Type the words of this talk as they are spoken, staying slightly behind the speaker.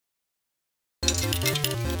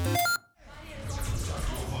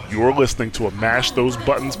You're listening to a Mash Those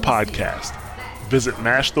Buttons podcast. Visit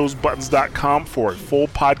mashthosebuttons.com for a full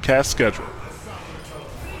podcast schedule.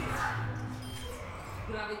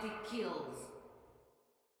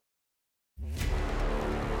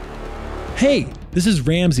 Hey, this is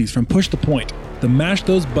Ramses from Push the Point, the Mash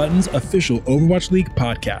Those Buttons official Overwatch League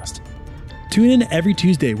podcast. Tune in every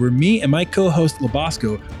Tuesday where me and my co-host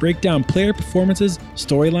Labasco break down player performances,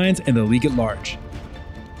 storylines, and the league at large.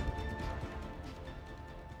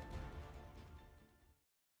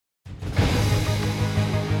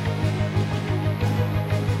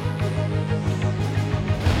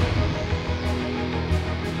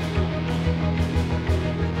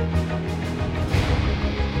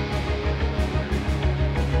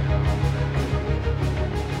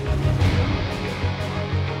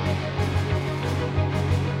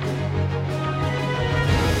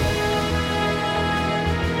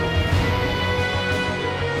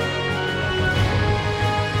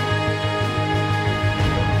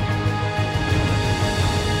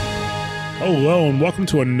 Hello and welcome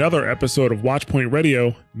to another episode of Watchpoint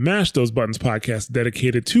Radio, Mash Those Buttons podcast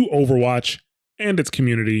dedicated to Overwatch and its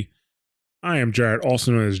community. I am Jared,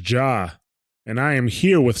 also known as Ja, and I am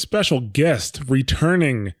here with special guest,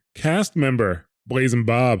 returning cast member, Blazing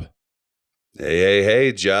Bob.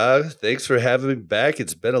 Hey, Ja. Thanks for having me back.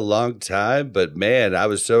 It's been a long time, but man, I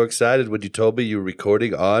was so excited when you told me you were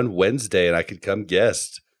recording on Wednesday and I could come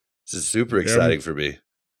guest. This is super exciting for me.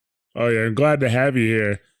 Oh yeah, I'm glad to have you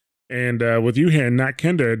here. And with you here and not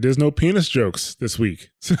Kinder, there's no penis jokes this week.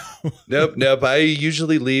 So. Nope. I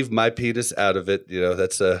usually leave my penis out of it. You know,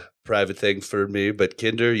 that's a private thing for me. But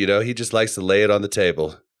Kinder, you know, he just likes to lay it on the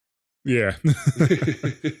table. Yeah.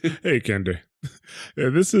 Hey, Kinder. Yeah,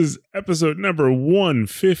 this is episode number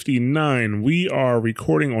 159. We are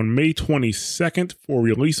recording on May 22nd for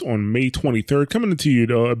release on May 23rd. Coming to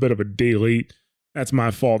you a bit of a day late. That's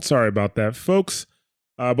my fault. Sorry about that, folks.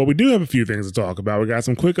 But we do have a few things to talk about. We got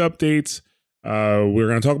some quick updates. We're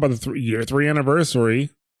going to talk about the year 3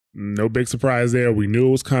 anniversary. No big surprise there. We knew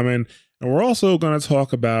it was coming. And we're also going to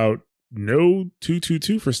talk about no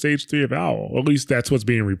 222 for stage 3 of OWL. At least that's what's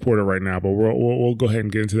being reported right now. But we'll go ahead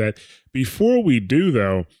and get into that. Before we do,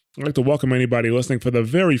 though, I'd like to welcome anybody listening for the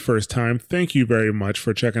very first time. Thank you very much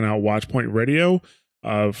for checking out Watchpoint Radio.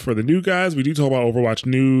 For the new guys, we do talk about Overwatch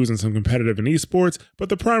news and some competitive and esports, but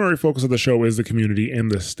the primary focus of the show is the community and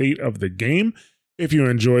the state of the game. If you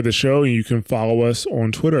enjoy the show, you can follow us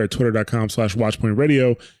on Twitter at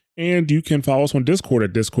twitter.com/watchpointradio, and you can follow us on Discord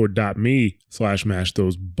at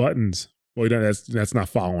discord.me/mashthosebuttons. Well, that's not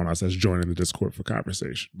following us, that's joining the Discord for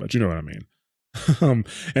conversation, but you know what I mean.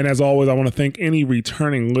 And as always, I want to thank any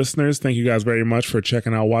returning listeners. Thank you guys very much for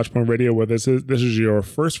checking out Watchpoint Radio. Whether this is your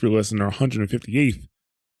first re-listen or 158th.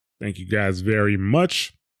 Thank you guys very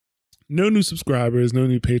much. No new subscribers, no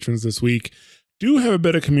new patrons this week. Do have a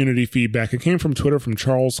bit of community feedback. It came from Twitter from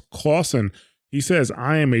Charles Clausen. He says,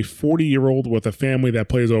 I am a 40-year-old with a family that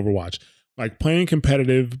plays Overwatch. I like playing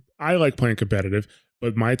competitive,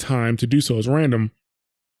 but my time to do so is random.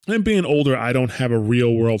 And being older, I don't have a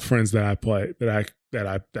real world friends that I play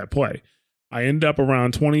that play. I end up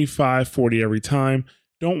around 25, 40 every time.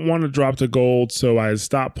 Don't want to drop to gold, so I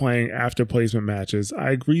stop playing after placement matches.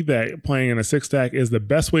 I agree that playing in a 6-stack is the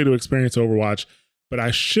best way to experience Overwatch, but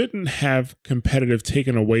I shouldn't have competitive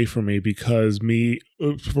taken away from me because my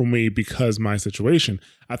situation.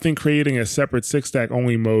 I think creating a separate 6-stack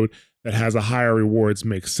only mode that has a higher rewards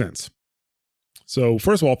makes sense. So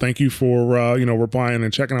first of all, thank you for replying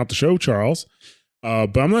and checking out the show, Charles.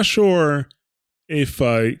 But I'm not sure if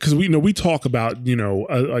because we talk about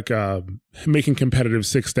making competitive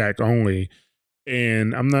 6-stack only,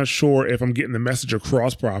 and I'm not sure if I'm getting the message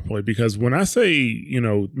across properly, because when I say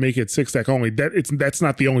make it 6-stack only, that's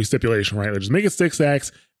not the only stipulation, right? Like, just make it 6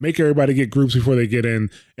 stacks, make everybody get groups before they get in,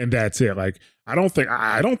 and that's it. Like I don't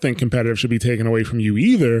think competitive should be taken away from you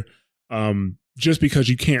either. Just because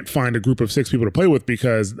you can't find a group of 6 people to play with,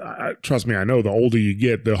 because trust me, I know the older you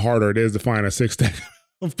get, the harder it is to find a 6-stack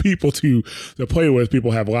of people to play with.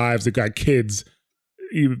 People have lives, they got kids.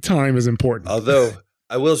 Time is important. Although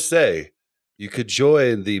I will say, you could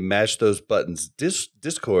join the Mash Those Buttons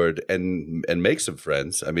Discord and make some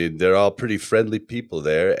friends. I mean, they're all pretty friendly people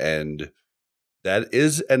there, and that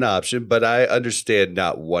is an option. But I understand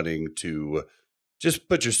not wanting to just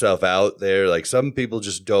put yourself out there. Like, some people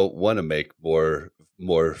just don't want to make more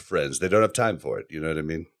friends. They don't have time for it. You know what I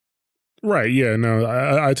mean? Right. Yeah. No,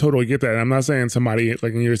 I totally get that. I'm not saying somebody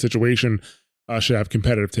like in your situation should have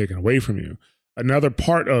competitive taken away from you. Another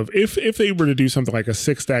part of if they were to do something like a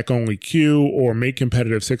 6-stack only queue or make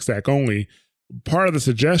competitive 6-stack only, part of the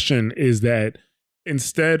suggestion is that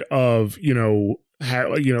instead of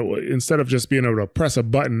instead of just being able to press a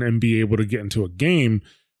button and be able to get into a game,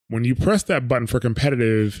 when you press that button for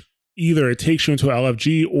competitive, either it takes you into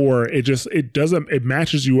LFG or it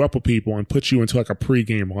matches you up with people and puts you into like a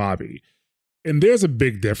pregame lobby. And there's a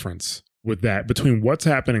big difference with that between what's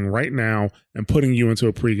happening right now and putting you into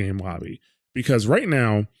a pregame lobby. Because right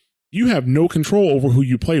now, you have no control over who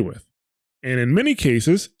you play with. And in many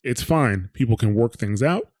cases, it's fine. People can work things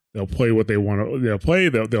out. They'll play what they want to. They'll play.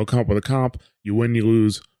 They'll come up with a comp. You win, you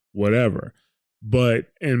lose, whatever. But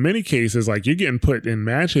in many cases, like you're getting put in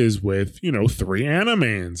matches with, 3 Ana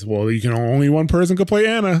mains. Well, only one person can play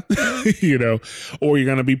Ana, or you're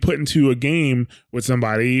going to be put into a game with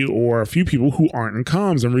somebody or a few people who aren't in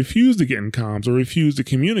comms and refuse to get in comms or refuse to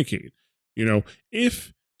communicate.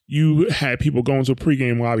 If you had people go into a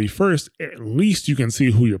pregame lobby first, at least you can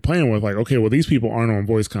see who you're playing with. Like, okay, well, these people aren't on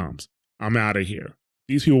voice comms. I'm out of here.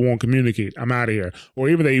 These people won't communicate. I'm out of here. Or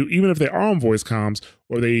even if they are on voice comms,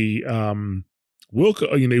 or they will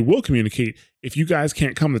communicate. If you guys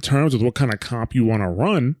can't come to terms with what kind of comp you want to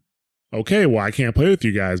run, okay, well, I can't play with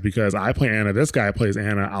you guys because I play Ana. This guy plays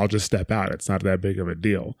Ana. I'll just step out. It's not that big of a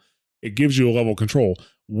deal. It gives you a level of control.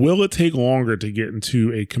 Will it take longer to get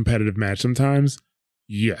into a competitive match sometimes?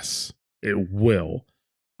 Yes, it will.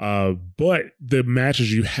 But the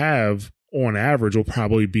matches you have on average will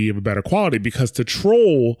probably be of a better quality, because to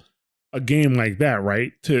troll a game like that,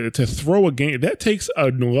 right? To throw a game, that takes a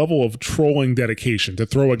level of trolling dedication to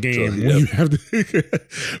throw a game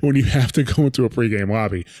when you have to go into a pregame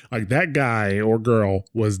lobby. Like that guy or girl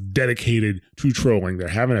was dedicated to trolling. They're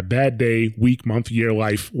having a bad day, week, month, year,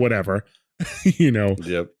 life, whatever.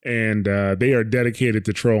 And they are dedicated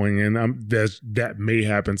to trolling, and that may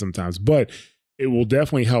happen sometimes, but it will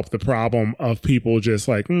definitely help the problem of people just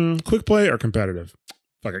like quick play or competitive.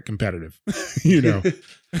 Fuck it, competitive.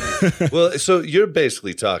 Well, so you're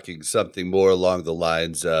basically talking something more along the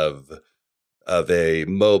lines of a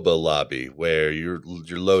MOBA lobby where you're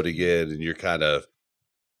loading in and you're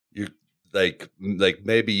like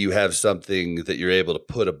maybe you have something that you're able to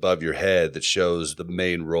put above your head that shows the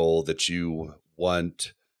main role that you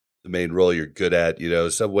want, the main role you're good at,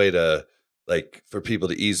 some way to, like, for people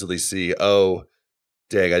to easily see, oh,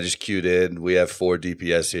 dang, I just queued in. We have 4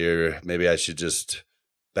 DPS here. Maybe I should just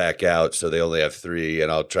back out so they only have 3 and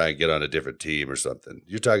I'll try and get on a different team or something.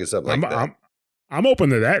 You're talking something like that. I'm open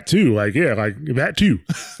to that too. Like, yeah, like that too.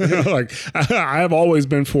 Like I have always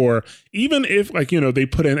been for, even if they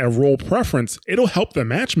put in a role preference, it'll help the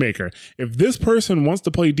matchmaker. If this person wants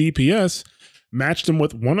to play DPS, match them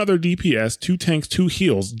with 1 other DPS, 2 tanks, 2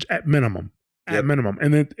 heals at minimum. At minimum.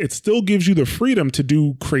 And then it still gives you the freedom to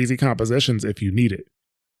do crazy compositions if you need it.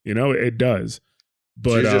 It does.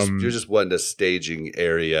 But so you're just wanting a staging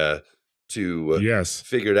area to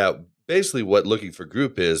figure it out. Basically what looking for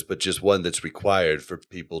group is, but just one that's required for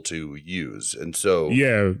people to use. And so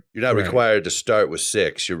you're not required to start with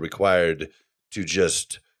 6. You're required to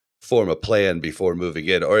just form a plan before moving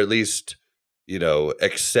in, or at least,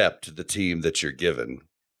 accept the team that you're given.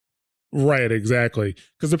 Right, exactly.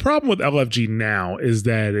 Because the problem with LFG now is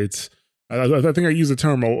that I think I used the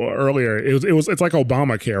term earlier. It's like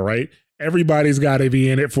Obamacare, right? Everybody's got to be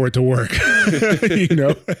in it for it to work.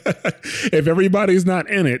 If everybody's not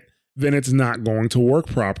in it, then it's not going to work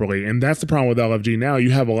properly. And that's the problem with LFG now.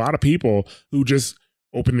 You have a lot of people who just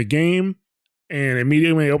open the game, and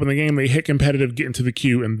immediately when they open the game, they hit competitive, get into the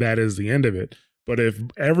queue, and that is the end of it. But if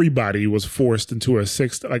everybody was forced into a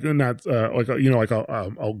a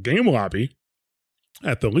game lobby,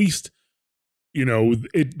 at the least,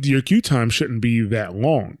 your queue time shouldn't be that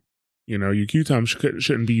long. Your queue time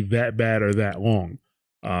shouldn't be that bad or that long.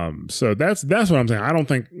 So that's what I'm saying. I don't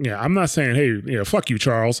think, I'm not saying, hey, fuck you,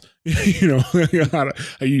 Charles. You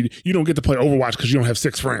don't get to play Overwatch because you don't have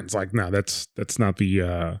 6 friends. Like, no, that's not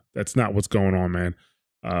that's not what's going on, man.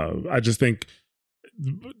 I just think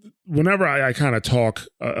whenever I kind of talk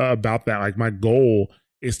about that, like my goal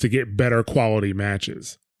is to get better quality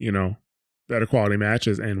matches, better quality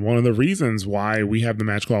matches. And one of the reasons why we have the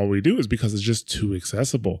match quality we do is because it's just too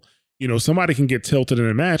accessible. Somebody can get tilted in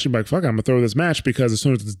a match and be like, fuck, I'm gonna throw this match because as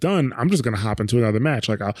soon as it's done, I'm just gonna hop into another match.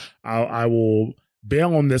 Like I will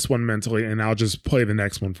bail on this one mentally and I'll just play the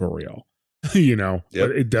next one for real. But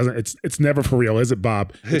it doesn't, it's never for real, is it,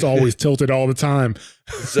 Bob? It's always tilted all the time.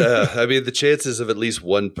 The chances of at least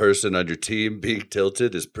one person on your team being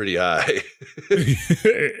tilted is pretty high.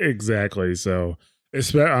 Exactly. So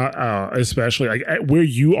especially like at where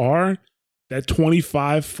you are, that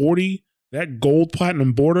 25-40, that gold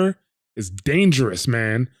platinum border is dangerous,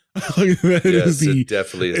 man. It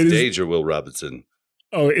definitely is danger, Will Robinson.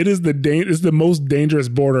 Oh, it's the most dangerous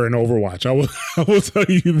border in Overwatch. I will tell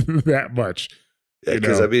you that much. Yeah,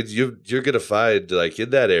 because I mean, you're gonna find like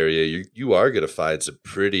in that area, you are gonna find some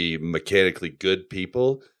pretty mechanically good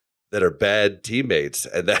people that are bad teammates,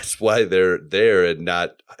 and that's why they're there and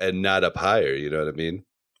not up higher. You know what I mean?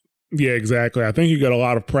 Yeah, exactly. I think you got a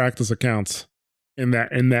lot of practice accounts in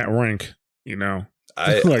that rank. You know,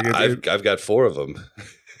 I've got 4 of them.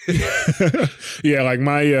 Yeah, like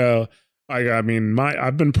I've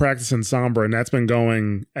been practicing Sombra, and that's been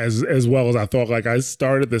going as well as I thought. Like I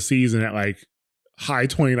started the season at like high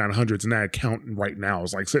 2900s, and that account right now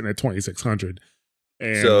is like sitting at 2600.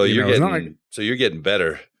 And so you're getting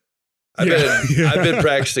better. I've been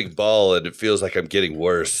practicing ball, and it feels like I'm getting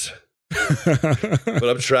worse. But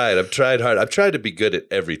I'm trying hard. I'm trying to be good at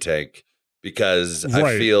every tank because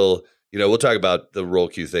I feel, we'll talk about the role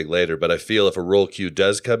queue thing later, but I feel if a role queue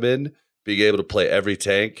does come in, being able to play every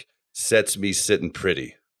tank sets me sitting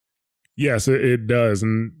pretty. Yes, it does.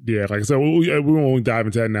 And yeah, like I said, we won't dive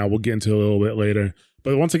into that now. We'll get into it a little bit later.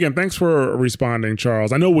 But once again, thanks for responding,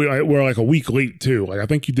 Charles. I know we're like a week late too. Like I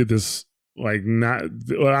think you did this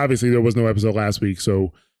obviously there was no episode last week.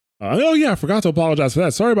 So, I forgot to apologize for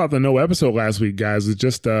that. Sorry about the no episode last week, guys. It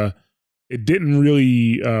just, it didn't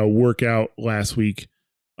really work out last week.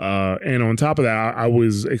 And on top of that, I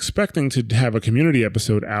was expecting to have a community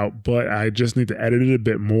episode out, but I just need to edit it a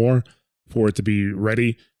bit more for it to be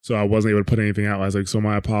ready. So I wasn't able to put anything out last week. So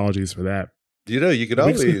my apologies for that. You can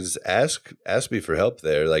always ask me for help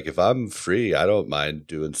there. Like if I'm free, I don't mind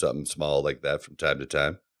doing something small like that from time to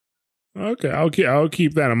time. Okay, I'll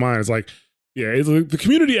keep that in mind. It's like, the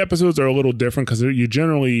community episodes are a little different because you're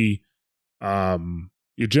generally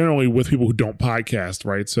with people who don't podcast,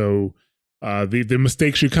 right? So the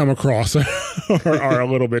mistakes you come across are a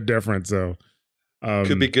little bit different. So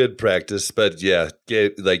could be good practice, but yeah,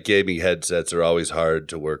 like gaming headsets are always hard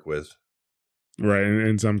to work with. Right,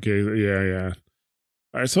 in some cases, yeah.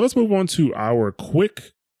 All right, so let's move on to our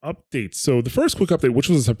quick updates. So the first quick update, which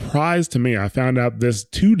was a surprise to me, I found out this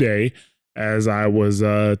today as I was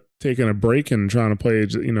taking a break and trying to play, a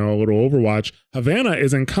little Overwatch. Havana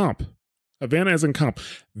is in comp.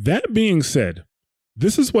 That being said,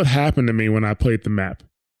 this is what happened to me when I played the map.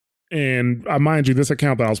 And mind you, this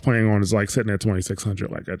account that I was playing on is like sitting at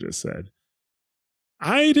 2600, like I just said.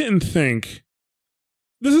 I didn't think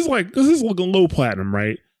this is like low platinum,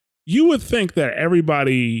 right? You would think that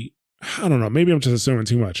everybody, I don't know, maybe I'm just assuming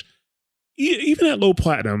too much. Even at low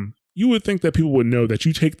platinum, you would think that people would know that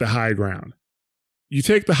you take the high ground. You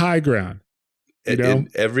take the high ground. In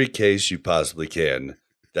every case you possibly can.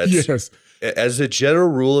 That's yes. As a general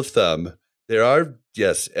rule of thumb, there are,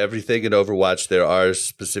 everything in Overwatch, there are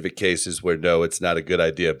specific cases where no, it's not a good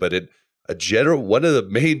idea. But one of the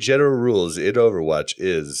main general rules in Overwatch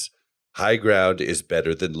is high ground is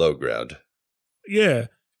better than low ground. Yeah.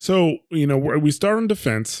 So, we start on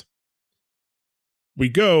defense.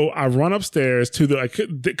 I run upstairs to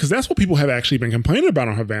because that's what people have actually been complaining about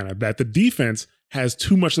on Havana, that the defense has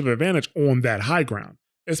too much of an advantage on that high ground,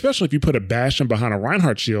 especially if you put a Bastion behind a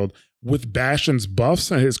Reinhardt shield with Bastion's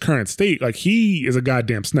buffs and his current state. Like he is a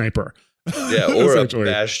goddamn sniper. Yeah, or a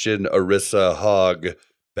Bastion, Orisa, Hog,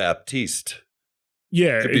 Baptiste.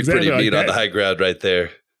 Yeah, could be pretty mean on the high ground right there.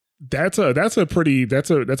 That's a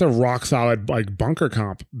rock solid like bunker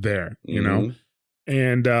comp there, you know?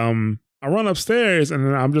 And I run upstairs and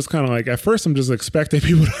then I'm just kind of like, at first I'm just expecting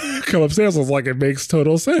people to come upstairs. I was like, it makes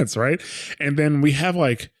total sense, right? And then we have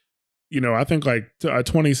like, I think like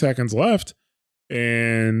 20 seconds left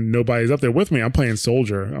and nobody's up there with me. I'm playing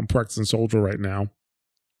Soldier. I'm practicing Soldier right now.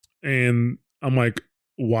 And I'm like,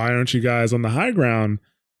 why aren't you guys on the high ground?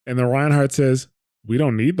 And then Reinhardt says, we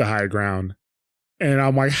don't need the high ground. And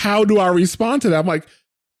I'm like, how do I respond to that? I'm like,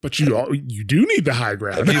 but you do need the high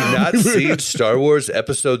ground. Have you not seen Star Wars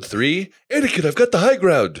Episode 3? Anakin, I've got the high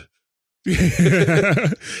ground.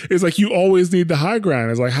 It's like, you always need the high ground.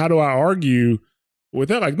 It's like, how do I argue with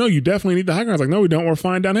that? Like, no, you definitely need the high ground. It's like, no, we don't. We're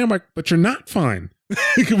fine down here. I'm like, but you're not fine.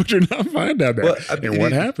 But you're not fine down there. Well, and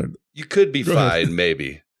what happened? You could be fine,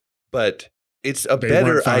 maybe. But it's a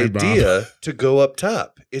better idea to go up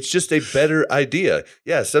top. It's just a better idea.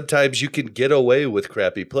 Yeah, sometimes you can get away with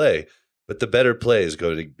crappy play, but the better play is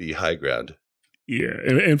going to be high ground. Yeah,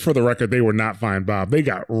 and for the record, they were not fine, Bob. They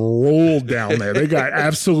got rolled down there. They got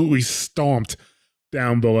absolutely stomped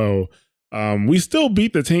down below. We still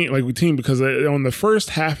beat the team because on the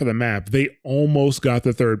first half of the map, they almost got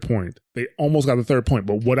the third point.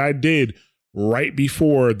 But what I did right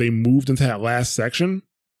before they moved into that last section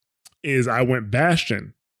is I went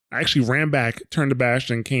Bastion. I actually ran back, turned to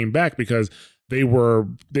Bastion, came back because they were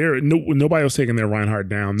there. Nobody was taking their Reinhardt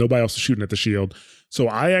down. Nobody else was shooting at the shield. So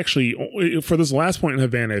I actually, for this last point in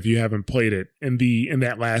Havana, if you haven't played it, in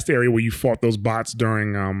that last area where you fought those bots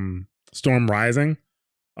during Storm Rising,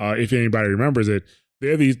 if anybody remembers it,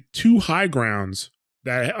 there are these two high grounds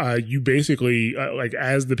that you basically, like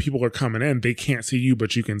as the people are coming in, they can't see you,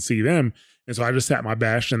 but you can see them. And so I just sat my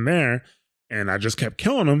Bastion there and I just kept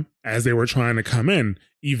killing them as they were trying to come in.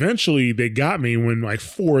 Eventually, they got me when like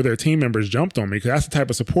 4 of their team members jumped on me, because that's the type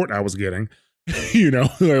of support I was getting.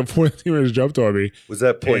 Like 4 team members jumped on me. Was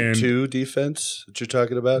that point 2 defense that you're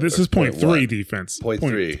talking about? This is point 3 defense. Point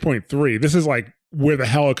 3. Point 3. This is like where the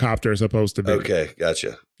helicopter is supposed to be. Okay,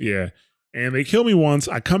 gotcha. Yeah. And they kill me once.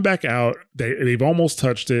 I come back out. They've almost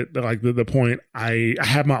touched it. Like the point, I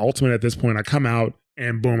have my ultimate at this point. I come out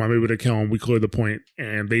and boom, I'm able to kill them. We clear the point,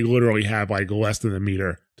 and they literally have like less than a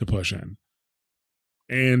meter to push in.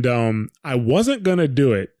 And I wasn't gonna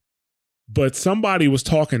do it, but somebody was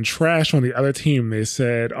talking trash on the other team. They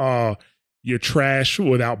said, "Oh, you're trash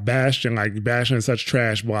without Bastion. Like Bastion is such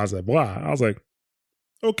trash." Blah blah blah. I was like,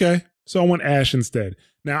 okay. So I went Ashe instead.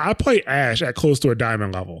 Now I play Ashe at close to a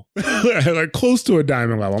diamond level, like close to a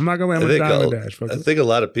diamond level. I'm not gonna let diamond Ashe. I think a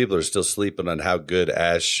lot of people are still sleeping on how good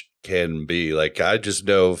Ashe can be. Like I just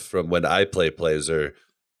know from when I play Blazer,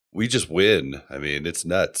 we just win. I mean, it's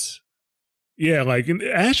nuts. Yeah, like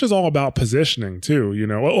Ashe is all about positioning too.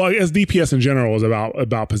 Well, I guess DPS in general is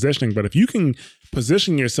about positioning. But if you can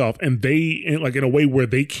position yourself and like in a way where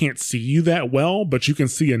they can't see you that well, but you can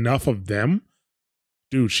see enough of them.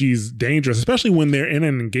 Dude, she's dangerous, especially when they're in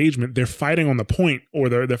an engagement. They're fighting on the point or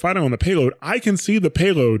they're fighting on the payload. I can see the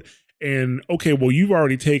payload and, okay, well, you've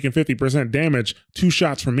already taken 50% damage, 2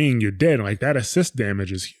 shots from me and you're dead. Like that assist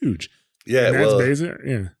damage is huge. Yeah, and that's basic.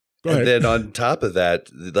 Yeah. Go ahead. Then on top of that,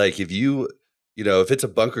 like if if it's a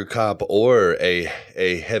bunker comp or a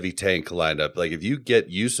heavy tank lineup, like if you get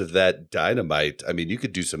use of that dynamite, I mean, you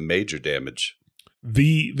could do some major damage.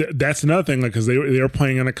 That's another thing, like because they were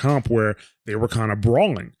playing in a comp where they were kind of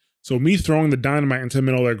brawling. So me throwing the dynamite into the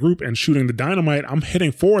middle of their group and shooting the dynamite, I'm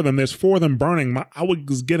hitting 4 of them. There's 4 of them burning. I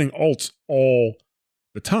was getting ults all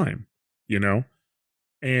the time,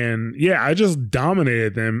 And yeah, I just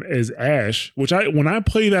dominated them as Ashe. Which when I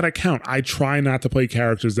play that account, I try not to play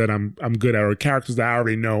characters that I'm good at or characters that I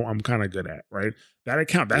already know I'm kind of good at. Right, that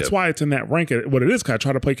account. That's why it's in that rank. What it is, because I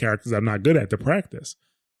try to play characters I'm not good at to practice.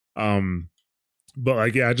 But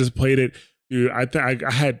like, yeah, I just played it. Dude, I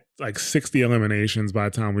had like 60 eliminations by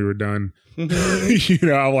the time we were done. I'm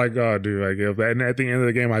like, oh, dude, like, and at the end of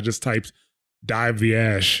the game, I just typed "dive the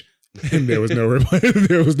Ashe," and there was no reply.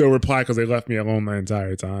 There was no reply because they left me alone the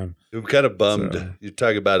entire time. I'm kind of bummed. So, you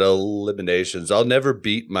talk about eliminations. I'll never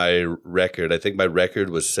beat my record. I think my record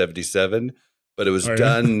was 77, but it was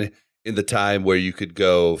done in the time where you could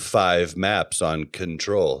go 5 maps on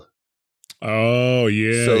control. Oh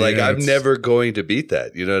yeah. So like I'm never going to beat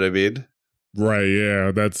that. You know what I mean? Right. Yeah.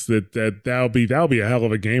 That's it. That'll be a hell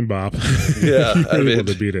of a game, Bob. Yeah. I mean,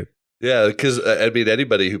 to beat it. Yeah, because I mean,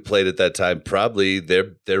 anybody who played at that time probably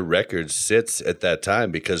their record sits at that time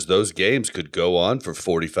because those games could go on for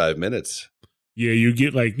 45 minutes. Yeah, you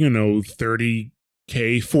get like 30K,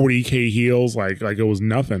 40K heals, like it was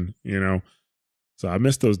nothing. So I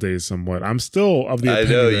missed those days somewhat. I'm still of the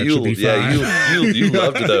opinion you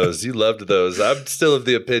loved those. You loved those. I'm still of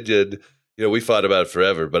the opinion, we fought about it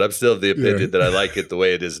forever, but I'm still of the opinion that I like it the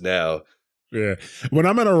way it is now. Yeah. When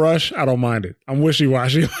I'm in a rush, I don't mind it. I'm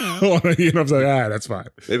wishy-washy. I'm saying, all right, that's fine.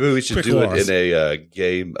 Maybe we should do it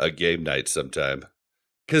in a game night sometime.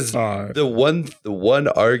 Because the one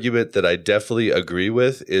argument that I definitely agree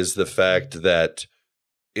with is the fact that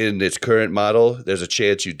in its current model, there's a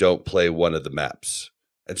chance you don't play one of the maps.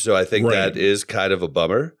 And so I think that is kind of a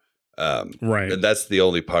bummer. Right. And that's the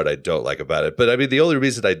only part I don't like about it. But I mean, the only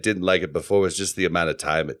reason I didn't like it before was just the amount of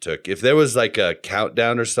time it took. If there was like a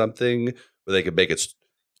countdown or something where they could make it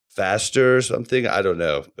faster or something, I don't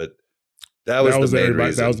know. But that was the main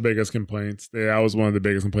reason. That was the biggest complaints. Yeah, that was one of the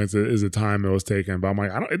biggest complaints is the time it was taken. But I'm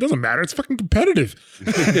like, it doesn't matter. It's fucking competitive.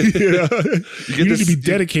 You need to be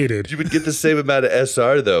dedicated. You would get the same amount of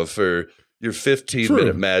SR though for your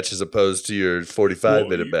 15-minute match as opposed to your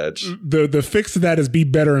 45-minute match. The fix to that is be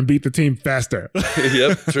better and beat the team faster.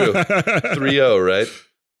 Yep, true. 3-0, right?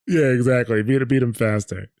 Yeah, exactly. Beat them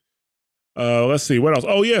faster. Let's see what else.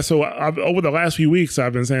 Oh yeah, so over the last few weeks,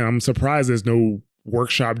 I've been saying I'm surprised there's no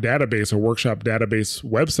workshop database or workshop database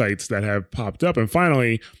websites that have popped up. And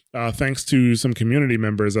finally, thanks to some community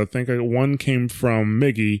members, I think one came from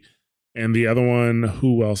Miggy, and the other one,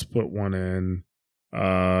 who else put one in?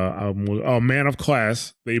 Man of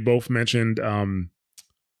Class. They both mentioned some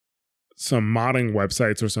modding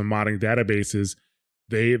websites or some modding databases.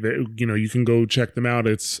 They you can go check them out.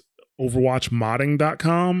 It's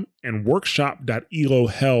overwatchmodding.com and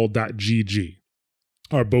workshop.elohell.gg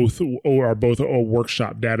are both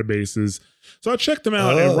workshop databases. So I checked them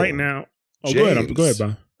out, and right now, go ahead,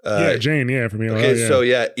 Bob. Jane, from Elo. Okay, so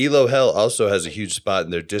Elohell also has a huge spot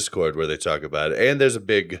in their Discord where they talk about it, and there's a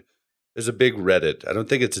big Reddit. I don't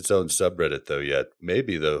think it's its own subreddit though yet.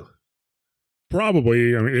 Maybe though.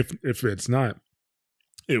 Probably. I mean, if it's not,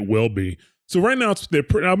 it will be. So right now,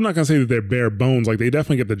 I'm not gonna say that they're bare bones. Like, they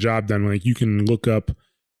definitely get the job done. Like, you can look up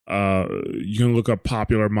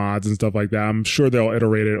popular mods and stuff like that. I'm sure they'll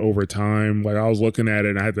iterate it over time. Like, I was looking at it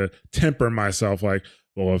and I had to temper myself. Like,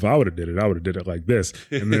 well, if I would have did it, I would have did it like this.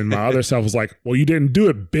 And then my other self was like, well, you didn't do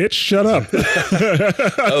it, bitch. Shut up.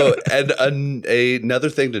 Oh, and another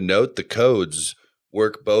thing to note: the codes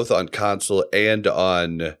work both on console and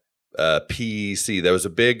on PC. There was a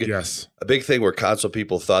big thing where console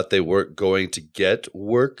people thought they weren't going to get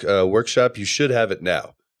workshop. You should have it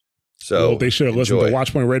now. So they should have listened to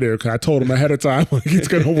Watchpoint Radio, because I told them ahead of time, like, it's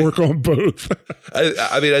going to work on both.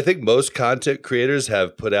 I mean, I think most content creators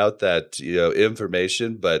have put out that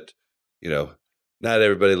information, but not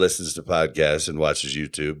everybody listens to podcasts and watches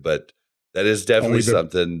YouTube. But that is definitely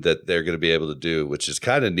something that they're going to be able to do, which is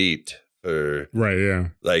kind of neat.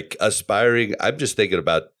 Like aspiring. I'm just thinking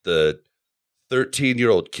about the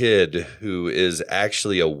 13-year-old kid who is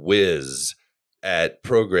actually a whiz at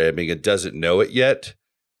programming and doesn't know it yet,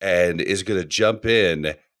 and is going to jump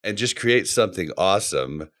in and just create something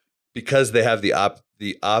awesome because they have the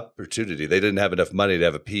opportunity. They didn't have enough money to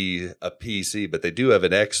have a PC, but they do have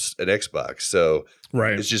an Xbox. So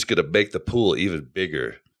it's just going to make the pool even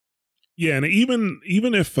bigger. Yeah, and even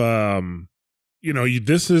if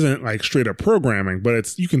this isn't like straight up programming,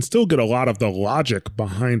 but you can still get a lot of the logic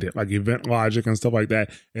behind it, like event logic and stuff like that.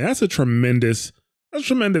 And that's tremendous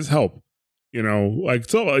help. One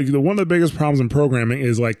of the biggest problems in programming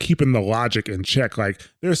is like keeping the logic in check. Like,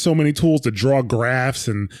 there's so many tools to draw graphs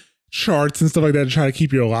and charts and stuff like that to try to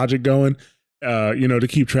keep your logic going, to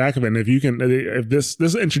keep track of it. And if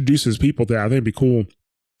this introduces people to that, I think it'd be cool.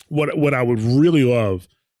 What I would really love,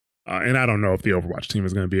 and I don't know if the Overwatch team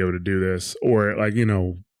is going to be able to do this, or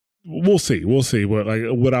we'll see. But like,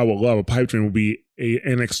 what I would love, a pipe dream, would be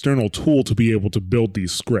an external tool to be able to build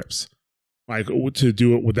these scripts. Like, to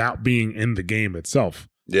do it without being in the game itself.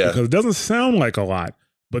 Yeah. Because it doesn't sound like a lot,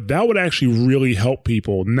 but that would actually really help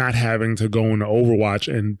people not having to go into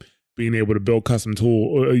Overwatch and being able to build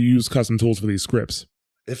use custom tools for these scripts.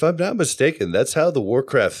 If I'm not mistaken, that's how the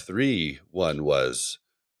Warcraft 3 one was.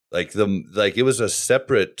 Like, it was a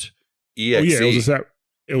separate EXE. Oh, yeah,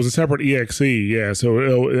 it was a separate EXE. Yeah,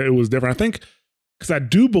 so it was different. I think, because I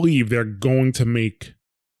do believe they're going to make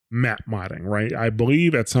map modding, right? I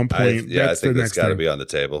believe at some point. I think that's got to be on the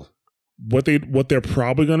table. What they're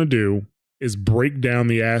probably going to do is break down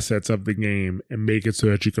the assets of the game and make it so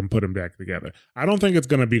that you can put them back together. I don't think it's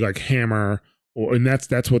going to be like Hammer, and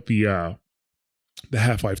that's what the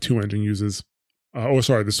Half-Life 2 engine uses.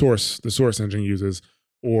 The Source engine uses,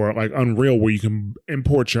 or like Unreal, where you can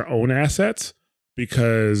import your own assets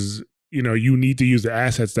because you need to use the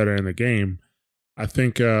assets that are in the game. I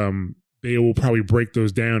think they will probably break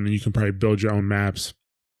those down, and you can probably build your own maps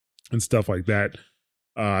and stuff like that.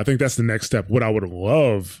 I think that's the next step. What I would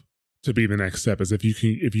love to be the next step is if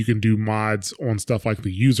you can do mods on stuff like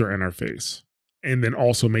the user interface, and then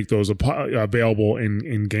also make those available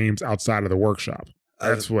in games outside of the workshop.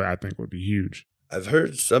 That's what I think would be huge. I've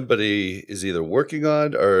heard somebody is either working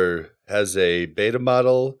on or has a beta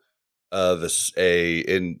model of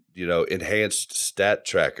enhanced stat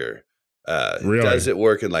tracker. Really? Does it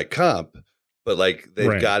work in like comp, but like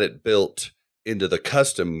they've got it built into the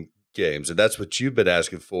custom games, and that's what you've been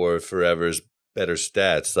asking for forever, is better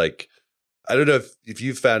stats. Like, I don't know if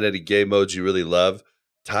you found any game modes you really love.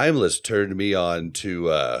 Timeless turned me on to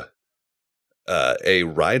a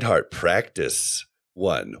Reinhardt practice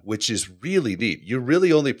one, which is really neat. You're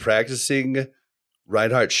really only practicing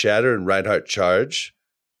Reinhardt Shatter and Reinhardt Charge,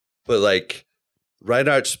 but like,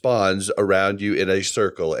 Reinhardt spawns around you in a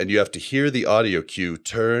circle, and you have to hear the audio cue,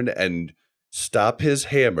 turn and stop his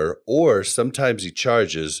hammer, or sometimes he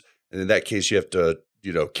charges, and in that case you have to,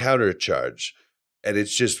 counter charge. And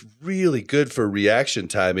it's just really good for reaction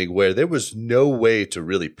timing, where there was no way to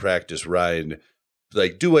really practice Ryan,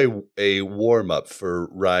 like do a warm up for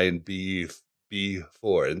Ryan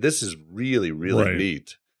B4. And this is really, really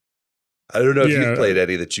neat. I don't know if you've played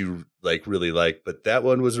any that you really like, but that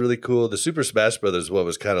one was really cool. The Super Smash Brothers one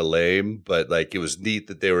was kind of lame, but like, it was neat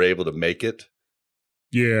that they were able to make it.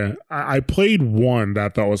 Yeah, I played one that I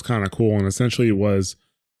thought was kind of cool, and essentially it was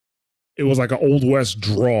like an Old West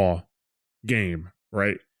draw game,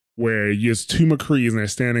 right? where it's two McCrees and they're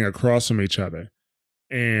standing across from each other.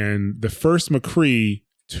 And the first McCree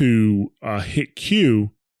to hit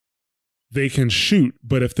Q, they can shoot.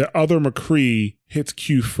 But if the other McCree hits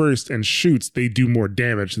Q first and shoots, they do more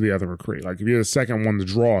damage to the other McCree. Like if you're the second one to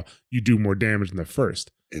draw, you do more damage than the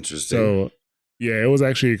first. Interesting. So yeah, it was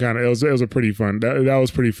actually it was a pretty fun. That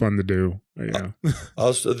was pretty fun to do. Yeah.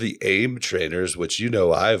 Also, the aim trainers, which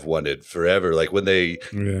I've wanted forever. Like when they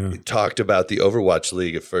talked about the Overwatch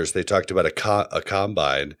League at first, they talked about a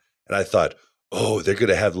combine, and I thought, oh, they're going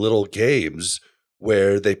to have little games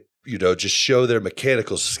where they just show their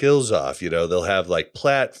mechanical skills off. They'll have like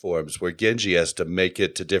platforms where Genji has to make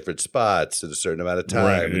it to different spots in a certain amount of time.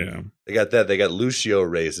 Right, yeah. They got that. They got Lucio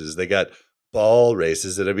races. They got ball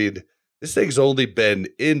races. And I mean, this thing's only been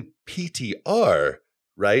in PTR,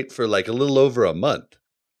 right, for like a little over a month.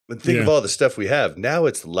 And think of all the stuff we have. Now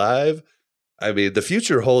it's live. I mean, the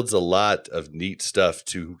future holds a lot of neat stuff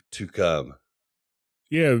to come.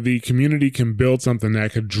 Yeah, the community can build something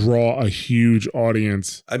that could draw a huge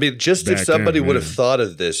audience. I mean, just if somebody would have thought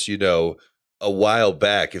of this, a while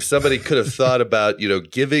back, if somebody could have thought about,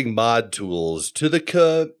 giving mod tools to the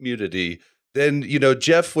community, then,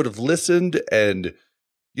 Jeff would have listened and,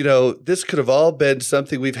 this could have all been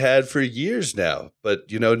something we've had for years now.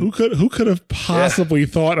 But, who could have possibly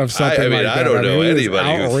thought of something like that? I don't know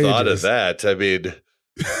anybody who thought of that. I mean,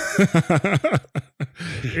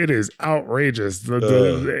 it is outrageous.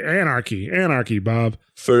 The anarchy, Bob.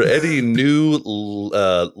 For any new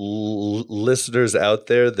listeners out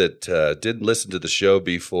there that didn't listen to the show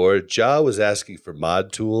before, Ja was asking for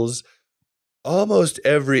mod tools almost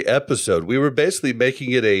every episode. We were basically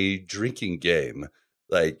making it a drinking game.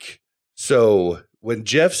 So when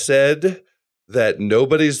Jeff said that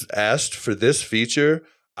nobody's asked for this feature,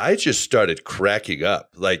 I just started cracking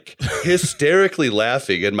up, hysterically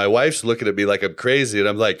laughing. And my wife's looking at me like I'm crazy. And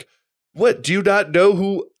I'm like, what? Do you not know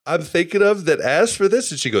who I'm thinking of that asked for this?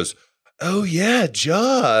 And she goes, oh, yeah,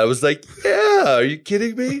 Ja. I was like, yeah, are you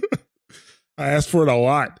kidding me? I asked for it a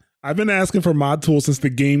lot. I've been asking for mod tools since the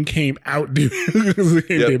game came out, dude. The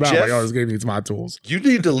game came out. Jeff, this game needs mod tools. You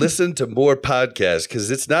need to listen to more podcasts because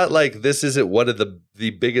it's not like this isn't one of the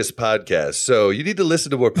biggest podcasts. So you need to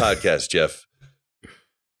listen to more podcasts, Jeff.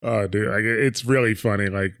 Oh, dude, it's really funny.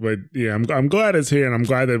 But yeah, I'm glad it's here, and I'm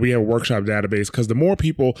glad that we have a workshop database because the more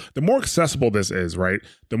accessible this is, right?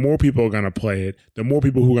 The more people are gonna play it. The more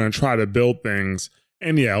people who are gonna try to build things.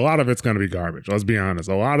 And yeah, a lot of it's gonna be garbage. Let's be honest.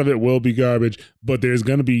 A lot of it will be garbage, but there's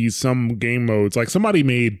gonna be some game modes. Like somebody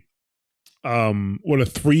made, a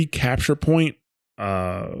 3 capture point.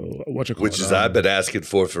 Which is I've been asking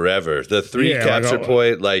for forever. The 3 capture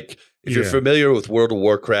point. If you're familiar with World of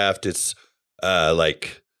Warcraft, it's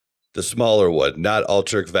the smaller one, not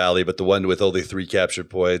Altruc Valley, but the one with only 3 capture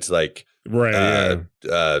points.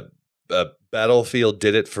 Battlefield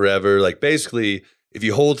did it forever. Basically, if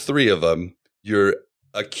you hold 3 of them, you're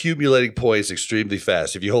accumulating points extremely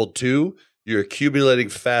fast. If you hold 2, you're accumulating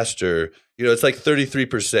faster. It's like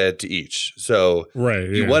 33% to each. So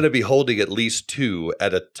you want to be holding at least 2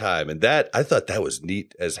 at a time. And I thought that was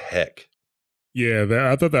neat as heck. Yeah,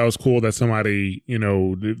 I thought that was cool that somebody,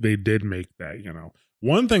 they did make that,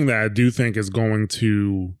 One thing that I do think is going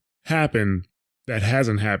to happen that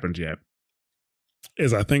hasn't happened yet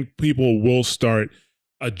is I think people will start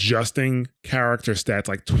adjusting character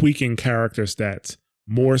stats, tweaking character stats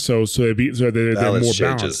more so they're more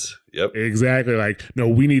balanced. Yep. Exactly.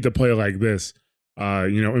 We need to play like this.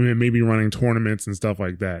 And maybe running tournaments and stuff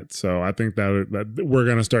like that. So I think that we're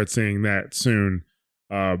gonna start seeing that soon.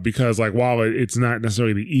 Because while it's not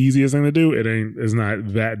necessarily the easiest thing to do, it's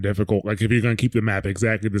not that difficult. If you're going to keep the map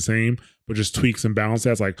exactly the same, but just tweak some balance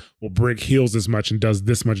stats, Brick heals this much and does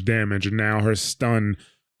this much damage, and now her stun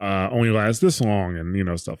only lasts this long,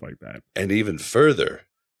 and stuff like that. And even further,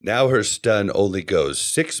 now her stun only goes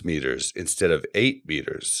 6 meters instead of 8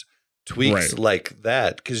 meters. Tweaks like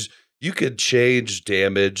that, because you could change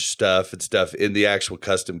damage stuff and stuff in the actual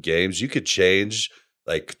custom games. You could change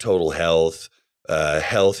total health.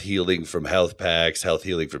 Health healing from health packs, health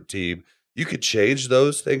healing from team. You could change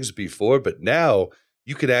those things before, but now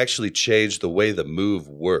you can actually change the way the move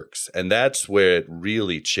works. And that's where it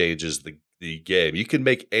really changes the game. You can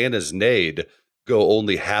make Anna's nade go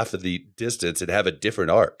only half of the distance and have a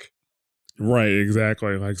different arc. Right,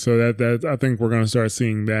 exactly. So that I think we're going to start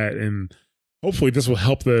seeing that, and hopefully this will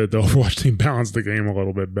help the Overwatch team balance the game a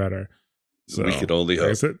little bit better. So we can only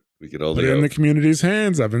hope. We can only put it in the community's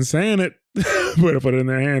hands. I've been saying it. Put it in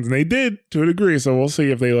their hands. And they did to a degree. So we'll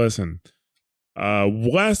see if they listen.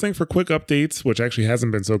 Last thing for quick updates, which actually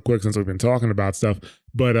hasn't been so quick since we've been talking about stuff.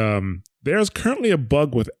 But there's currently a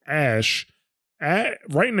bug with Ashe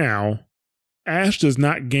right now, Ash does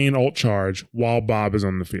not gain ult charge while Bob is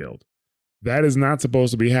on the field. That is not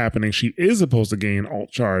supposed to be happening. She is supposed to gain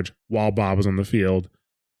ult charge while Bob is on the field.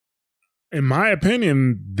 In my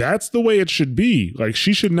opinion, that's the way it should be. Like,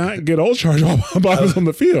 she should not get ult charge while Bob is on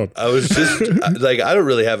the field. I was just like, I don't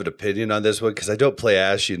really have an opinion on this one because I don't play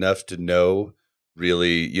Ashe enough to know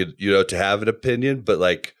really, you know, to have an opinion. But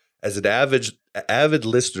like, as an avid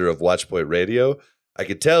listener of Watchpoint Radio, I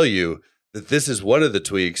can tell you that this is one of the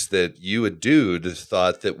tweaks that you and Dude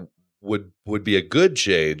thought that would be a good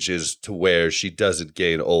change, is to where she doesn't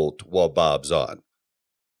gain ult while Bob's on.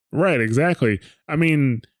 Right, exactly. I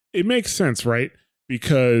mean, it makes sense, right?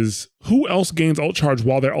 Because who else gains ult charge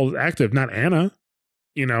while their ult is active? Not Ana.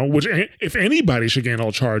 You know, which if anybody should gain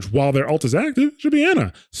ult charge while their ult is active, it should be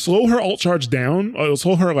Ana. Slow her ult charge down.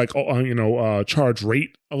 Slow her charge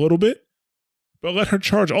rate a little bit, but let her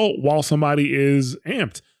charge ult while somebody is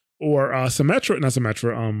amped. Or Symmetra,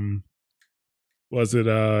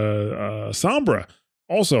 Sombra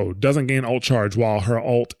also doesn't gain ult charge while her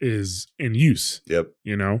ult is in use. Yep.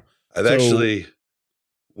 You know, actually,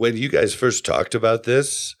 when you guys first talked about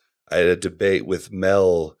this, I had a debate with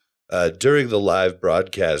Mel during the live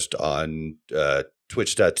broadcast on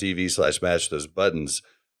twitch.tv/match those buttons,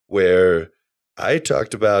 where I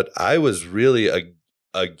talked about I was really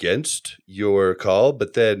against your call,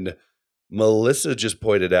 but then Melissa just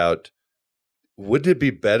pointed out, wouldn't it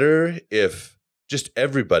be better if just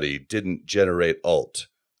everybody didn't generate ult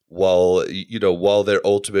while their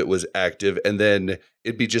ultimate was active, and then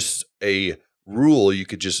it'd be just a rule you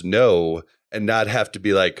could just know and not have to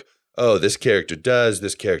be like, oh, this character does,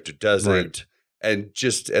 this character doesn't. Right.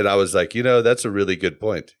 And I was like, that's a really good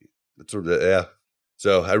point. Yeah.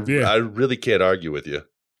 So I really can't argue with you.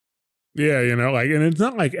 Yeah, and it's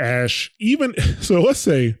not like Ash, so let's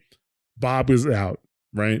say Bob is out,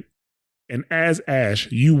 right? And as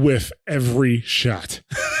Ash, you whiff every shot.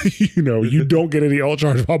 You don't get any ult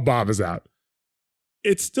charge while Bob is out.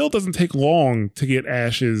 It still doesn't take long to get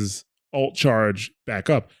Ash's ult charge back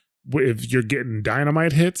up. If you're getting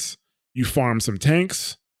dynamite hits, you farm some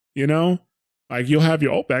tanks, you'll have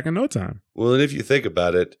your ult back in no time. Well, and if you think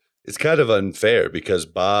about it, it's kind of unfair because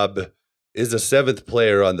Bob is a 7th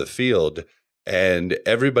player on the field, and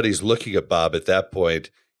everybody's looking at Bob at that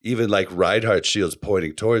point. Even like Reinhardt shields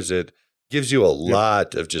pointing towards it gives you a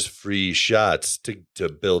lot of just free shots to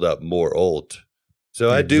build up more ult. So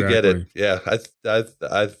I do get it. Yeah, I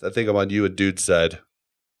think I'm on you and Dude's side.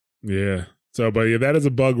 Yeah. So, but yeah, that is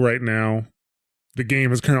a bug right now. The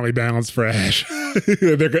game is currently balanced for Ash,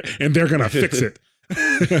 and they're gonna fix it.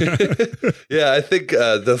 Yeah, I think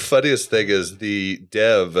the funniest thing is the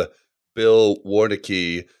dev Bill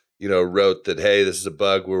Warnicki, wrote that, hey, this is a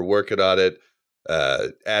bug. We're working on it.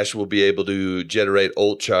 Ash will be able to generate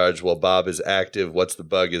ult charge while Bob is active once the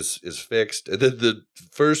bug is fixed. And then the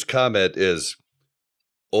first comment is,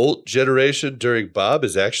 ult generation during Bob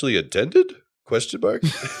is actually intended? ?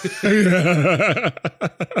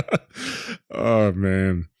 Oh,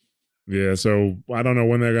 man. Yeah, so I don't know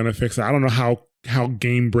when they're going to fix it. I don't know how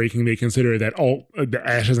game-breaking they consider that the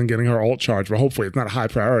Ash isn't getting her ult charge, but hopefully it's not a high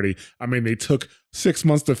priority. I mean, they took 6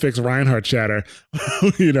 months to fix Reinhardt shatter.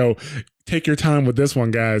 Take your time with this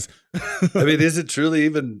one, guys. I mean, is it truly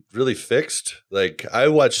even really fixed? Like, I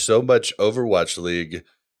watch so much Overwatch League,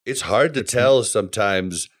 it's hard to tell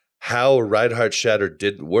sometimes how Reinhardt shatter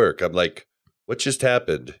didn't work. I'm like, what just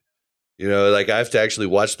happened? I have to actually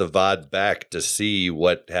watch the VOD back to see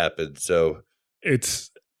what happened. So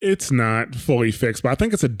it's not fully fixed, but I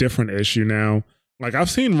think it's a different issue now. Like,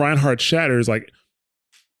 I've seen Reinhardt shatters, like,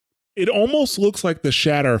 it almost looks like the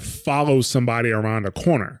shatter follows somebody around a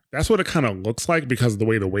corner. That's what it kind of looks like because of the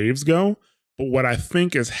way the waves go. But what I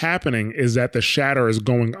think is happening is that the shatter is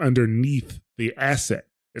going underneath the asset.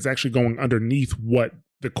 It's actually going underneath what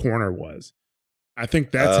the corner was. I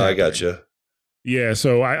think that's I gotcha. Yeah,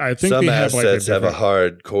 so I think some they have assets have a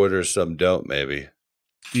hard corner, some don't, maybe.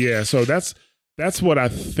 Yeah, so that's what I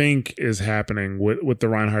think is happening with the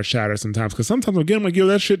Reinhardt shatter sometimes. Because sometimes again, I'm like, yo,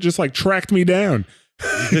 that shit just like tracked me down.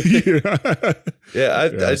 Yeah,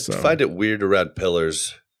 I find it weird around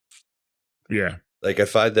pillars. Yeah. Like, I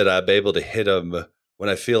find that I'm able to hit them when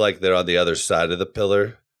I feel like they're on the other side of the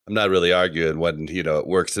pillar. I'm not really arguing when, it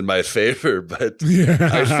works in my favor, but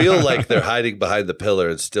I feel like they're hiding behind the pillar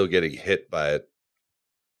and still getting hit by it.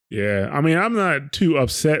 Yeah. I mean, I'm not too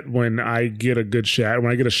upset when I get a good shatter.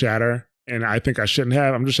 When I get a shatter and I think I shouldn't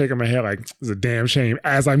have, I'm just shaking my head like, it's a damn shame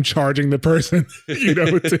as I'm charging the person,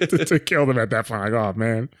 to kill them at that point. Like, oh,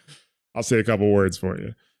 man, I'll say a couple words for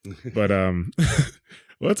you. But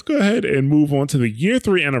let's go ahead and move on to the year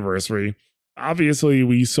 3 anniversary. Obviously,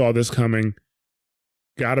 we saw this coming.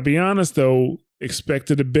 Gotta be honest though,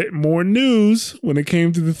 expected a bit more news when it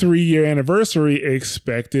came to the 3-year anniversary.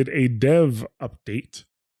 Expected a dev update.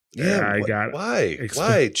 Yeah,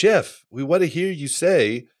 why, Jeff? We want to hear you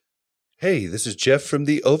say, "Hey, this is Jeff from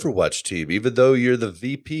the Overwatch team." Even though you're the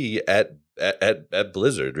VP at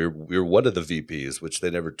Blizzard, you're one of the VPs, which they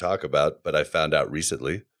never talk about, but I found out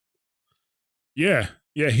recently. Yeah,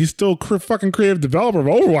 he's still fucking creative developer of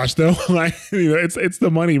Overwatch though. Like, it's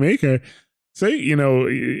the money maker. Say,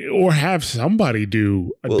 or have somebody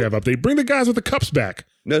do a dev update. Bring the guys with the cups back.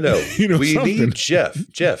 No, we need Jeff.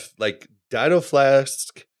 Jeff, like Dino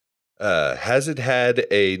Flask hasn't had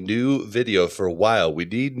a new video for a while. We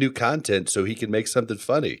need new content so he can make something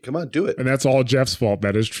funny. Come on, do it. And that's all Jeff's fault.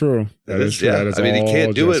 That is true. That is true. Yeah. I mean, he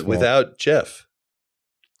can't do it without Jeff.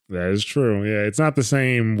 That is true. Yeah, it's not the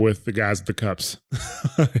same with the guys with the cups.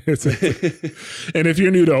 And if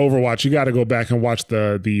you're new to Overwatch, you got to go back and watch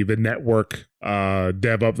the network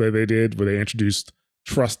dev update they did where they introduced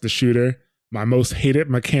Trust the Shooter, my most hated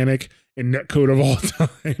mechanic in netcode of all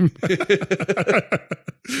time.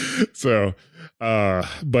 So I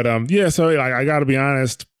got to be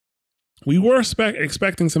honest. We were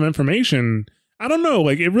expecting some information. I don't know.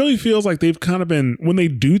 Like, it really feels like they've kind of been, when they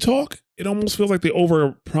do talk, it almost feels like they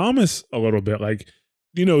overpromise a little bit. Like,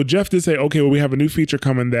 Jeff did say, okay, well, we have a new feature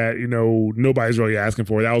coming that, nobody's really asking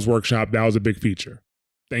for. That was Workshop. That was a big feature.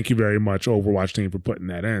 Thank you very much, Overwatch team, for putting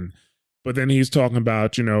that in. But then he's talking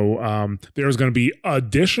about, there's going to be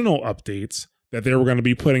additional updates that they were going to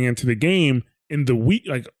be putting into the game in the week.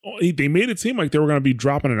 Like, they made it seem like they were going to be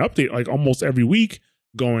dropping an update like almost every week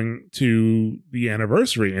going to the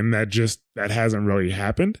anniversary, and that hasn't really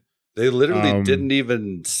happened. They literally didn't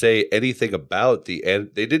even say anything about they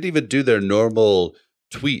didn't even do their normal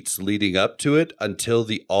tweets leading up to it until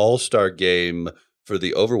the All-Star game for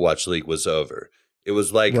the Overwatch League was over. It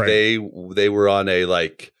was like they were on a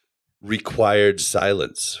like required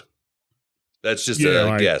silence. That's just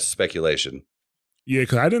a guess, speculation. Yeah,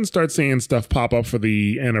 because I didn't start seeing stuff pop up for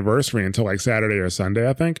the anniversary until like Saturday or Sunday,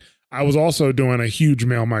 I think. I was also doing a huge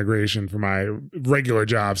mail migration for my regular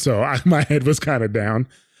job, so my head was kind of down.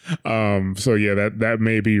 So yeah, that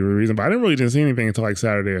may be the reason, but I didn't see anything until like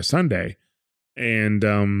Saturday or Sunday. And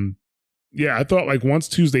I thought like once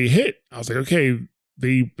Tuesday hit, I was like, okay,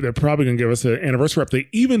 they're probably gonna give us an anniversary update,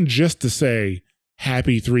 even just to say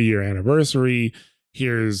happy 3-year anniversary.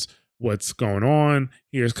 Here's what's going on.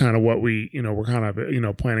 Here's kind of what we're kind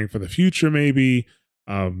of planning for the future, maybe.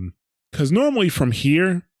 Because normally from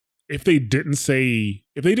here, if they didn't say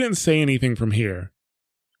anything from here,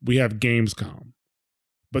 we have Gamescom.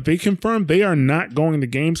 But they confirmed they are not going to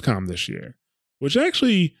Gamescom this year, which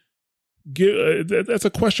actually that's a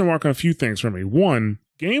question mark on a few things for me. One,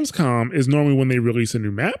 Gamescom is normally when they release a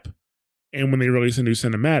new map and when they release a new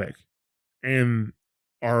cinematic. And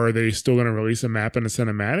are they still going to release a map and a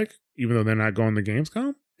cinematic, even though they're not going to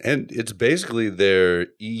Gamescom? And it's basically their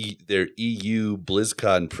EU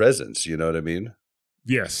BlizzCon presence. You know what I mean?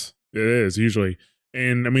 Yes, it is usually.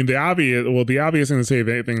 And I mean, the obvious thing to say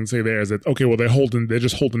there is that, okay, well, they're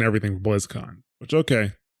just holding everything for BlizzCon, which,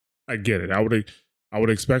 okay, I get it. I would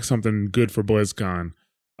expect something good for BlizzCon.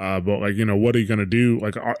 But like, what are you going to do?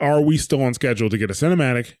 Like, are we still on schedule to get a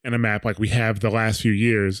cinematic and a map like we have the last few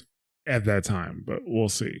years at that time? But we'll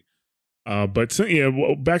see. But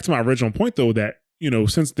back to my original point though, that,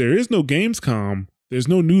 since there is no Gamescom, there's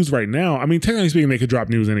no news right now. I mean, technically speaking, they could drop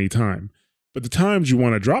news anytime. But the times you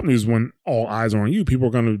want to drop news when all eyes are on you, people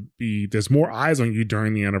are going to be, there's more eyes on you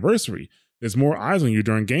during the anniversary. There's more eyes on you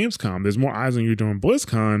during Gamescom. There's more eyes on you during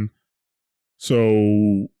BlizzCon.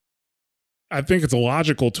 So I think it's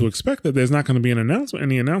logical to expect that there's not going to be any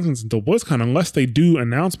announcements until BlizzCon, unless they do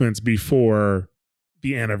announcements before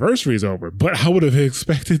the anniversary is over. But I would have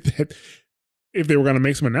expected that if they were going to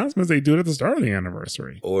make some announcements, they do it at the start of the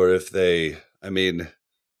anniversary. Or if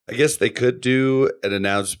I guess they could do an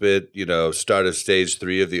announcement, start of stage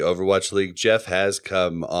 3 of the Overwatch League. Jeff has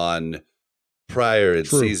come on prior in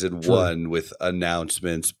season 1 with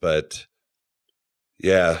announcements, but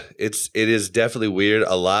yeah, it is definitely weird.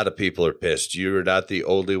 A lot of people are pissed. You're not the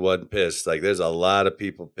only one pissed. Like, there's a lot of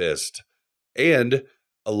people pissed. And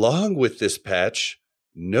along with this patch,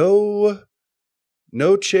 no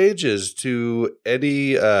changes to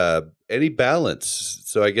any balance.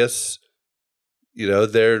 So I guess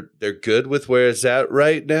they're good with where it's at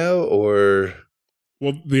right now, or?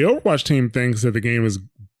 Well, the Overwatch team thinks that the game is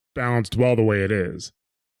balanced well the way it is.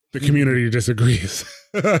 The community disagrees.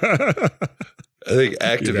 I think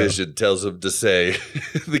Activision tells them to say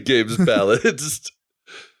the game's balanced.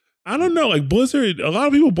 I don't know. Like Blizzard, a lot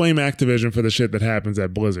of people blame Activision for the shit that happens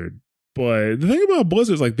at Blizzard. But the thing about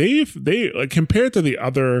Blizzard is like they like compared to the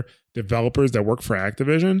other developers that work for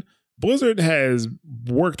Activision, Blizzard has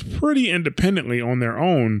worked pretty independently on their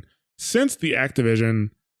own since the Activision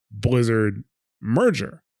Blizzard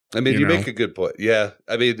merger. I mean, you make a good point. Yeah.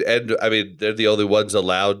 I mean, they're the only ones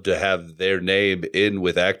allowed to have their name in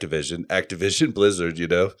with Activision Blizzard, you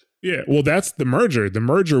know? Yeah, well, that's the merger. The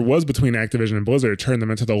merger was between Activision and Blizzard. It turned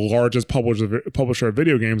them into the largest publisher of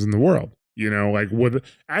video games in the world. You know, like with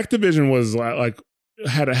Activision was like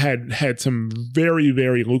had some very,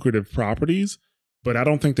 very lucrative properties, but I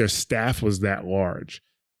don't think their staff was that large.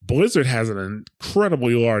 Blizzard has an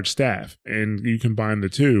incredibly large staff, and you combine the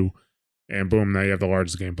two, and boom, now you have the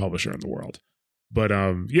largest game publisher in the world. But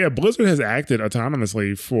yeah, Blizzard has acted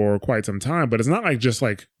autonomously for quite some time, but it's not like just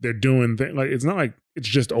like they're doing like it's not like it's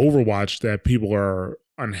just Overwatch that people are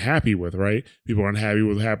unhappy with, right? People are unhappy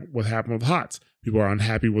with what happened with HOTS. People are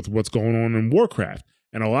unhappy with what's going on in Warcraft,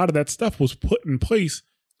 and a lot of that stuff was put in place,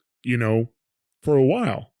 you know, for a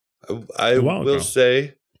while. I will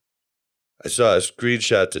say, I saw a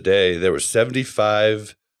screenshot today. There were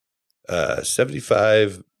 75, was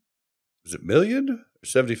it million or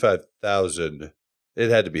 75,000? It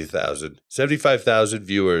had to be 1,000. 75,000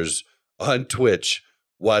 viewers on Twitch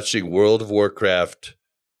watching World of Warcraft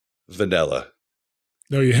vanilla.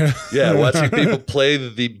 Oh, yeah? Yeah, watching people play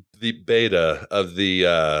the beta of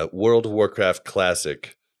the World of Warcraft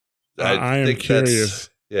Classic. I am curious.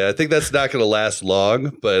 I think that's not going to last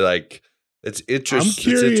long, but like it's interesting.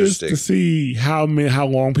 I'm curious to see how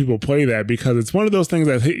long people play that, because it's one of those things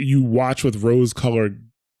that you watch with rose-colored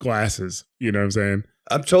glasses. You know what I'm saying?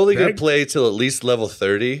 I'm totally going to play till at least level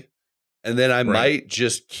 30, and then I might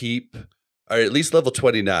just keep, or at least level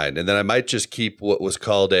 29, and then I might just keep what was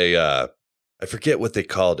called I forget what they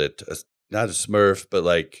called it, not a Smurf, but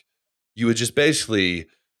like you would just basically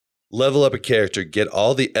level up a character, get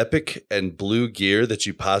all the epic and blue gear that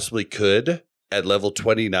you possibly could at level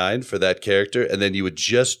 29 for that character, and then you would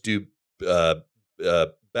just do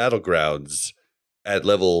battlegrounds at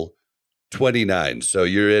level 29. So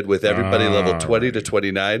you're in with everybody level 20 to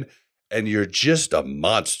 29, and you're just a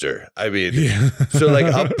monster. I mean, so like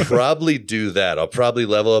I'll probably do that. I'll probably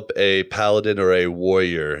level up a paladin or a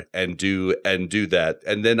warrior and do that.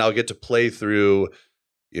 And then I'll get to play through,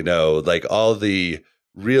 you know, like all the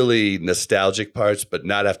really nostalgic parts, but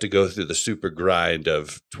not have to go through the super grind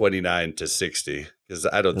of 29 to 60, because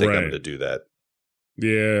I don't think I'm going to do that.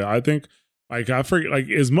 Yeah, I think like I forget, like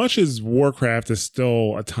as much as Warcraft is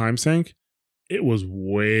still a time sink, it was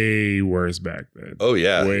way worse back then. Oh,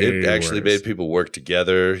 yeah. It actually made people work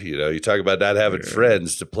together. You know, you talk about not having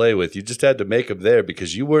friends to play with. You just had to make them there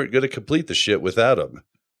because you weren't going to complete the shit without them.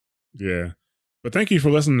 Yeah. But thank you for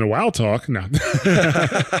listening to WoW Talk. No.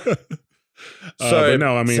 Sorry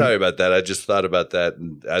about that. I just thought about that,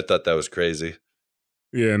 and I thought that was crazy.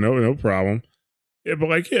 Yeah, no problem. Yeah, but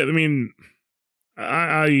like, yeah, I mean,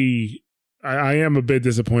 I am a bit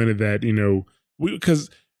disappointed that, you know,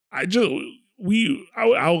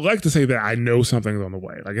 I would like to say that I know something's on the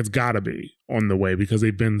way. Like it's got to be on the way because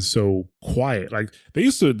they've been so quiet. Like they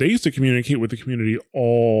used to communicate with the community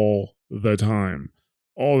all the time,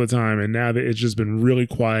 and now it's just been really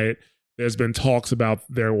quiet. There's been talks about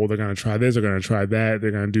they're going to try this, they're going to try that,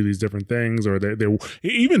 they're going to do these different things, or they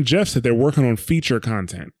even Jeff said they're working on feature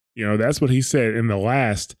content. You know, that's what he said in the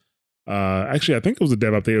last. Actually, I think it was a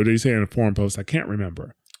dev update, or did he say in a forum post? I can't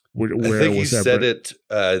remember. I think he said it.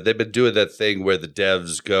 They've been doing that thing where the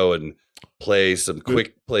devs go and play some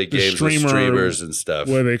quick play games with streamers and stuff.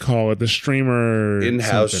 What do they call it? The streamer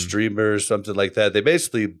in-house streamers, something like that. They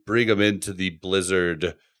basically bring them into the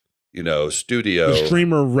Blizzard, you know, studio. The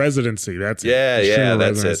streamer residency. That's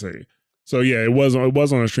that's it. So yeah, it was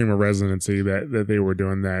on a streamer residency that they were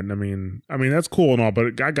doing that. And I mean that's cool and all,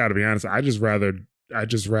 but I got to be honest, I just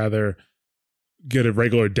rather get a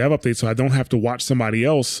regular dev update so I don't have to watch somebody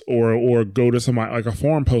else or go to somebody like a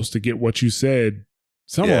forum post to get what you said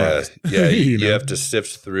summarized. Yeah, you have to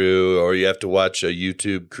sift through, or you have to watch a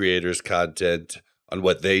YouTube creator's content on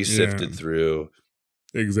what they sifted through.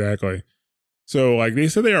 Exactly. So like they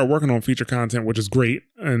said they are working on feature content, which is great.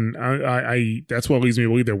 And I that's what leads me to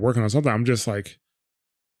believe they're working on something. I'm just like,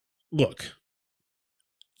 look,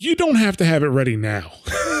 you don't have to have it ready now.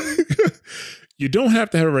 You don't have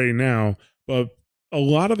to have it ready now. But a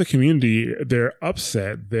lot of the community, they're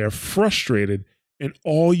upset, they're frustrated, and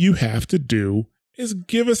all you have to do is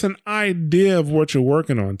give us an idea of what you're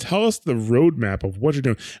working on. Tell us the roadmap of what you're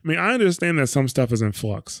doing. I mean, I understand that some stuff is in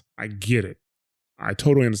flux. I get it. I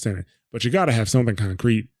totally understand it. But you got to have something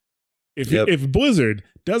concrete. If Blizzard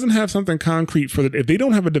doesn't have something concrete if they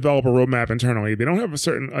don't have a developer roadmap internally, they don't have a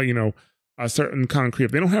certain, a certain concrete,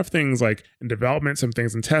 if they don't have things like in development, some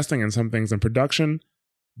things in testing, and some things in production,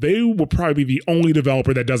 they will probably be the only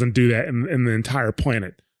developer that doesn't do that in the entire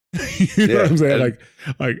planet. You know what I'm saying?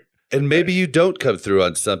 And maybe you don't come through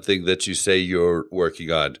on something that you say you're working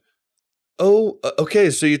on. Oh, okay.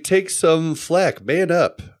 So you take some flack, man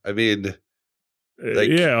up. I mean, that's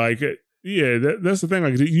the thing.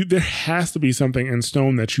 Like, there has to be something in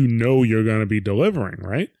stone that you're going to be delivering,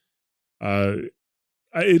 right?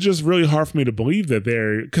 It's just really hard for me to believe that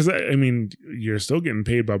because I mean, you're still getting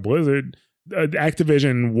paid by Blizzard.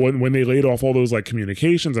 Activision, when they laid off all those like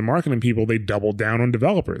communications and marketing people, they doubled down on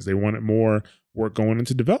developers. They wanted more work going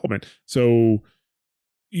into development. So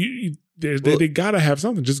they got to have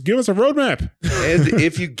something. Just give us a roadmap. And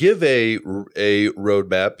if you give a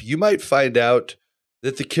roadmap, you might find out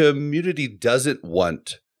that the community doesn't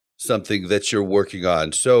want something that you're working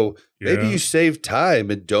on. So maybe you save time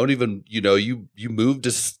and don't even, you move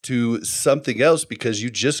to something else because you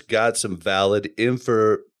just got some valid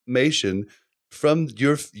information from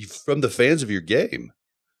the fans of your game.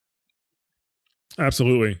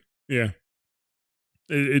 Absolutely. Yeah.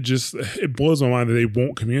 It blows my mind that they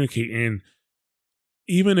won't communicate. And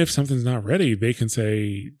even if something's not ready, they can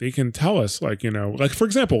tell us, like, like for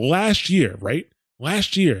example, last year,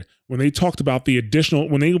 when they talked about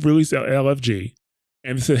when they released LFG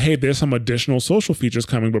and they said, hey, there's some additional social features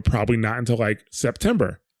coming, but probably not until like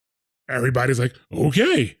September. Everybody's like,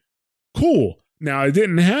 okay, cool. Now it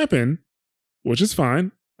didn't happen, which is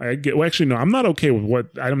fine. I'm not okay with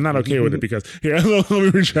it because let me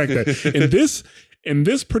retract that. In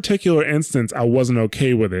this particular instance, I wasn't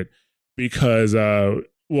okay with it because,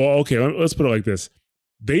 let's put it like this.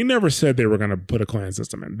 They never said they were going to put a clan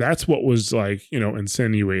system in. That's what was like,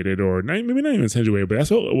 insinuated, or maybe not even insinuated, but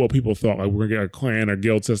that's what people thought. Like, we're going to get a clan or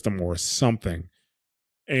guild system or something.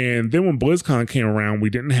 And then when BlizzCon came around,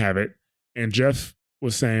 we didn't have it. And Jeff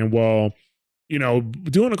was saying, well,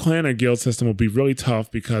 doing a clan or guild system would be really tough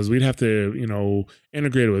because we'd have to,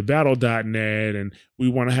 integrate it with Battle.net, and we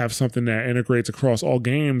want to have something that integrates across all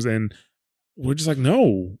games. And we're just like,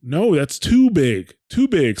 no, that's too big,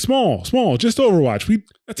 small, just Overwatch.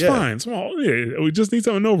 That's fine, small. Yeah, we just need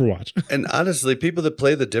something in Overwatch. And honestly, people that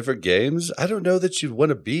play the different games, I don't know that you'd want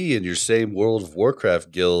to be in your same World of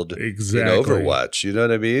Warcraft guild in Overwatch. You know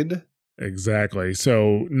what I mean? Exactly.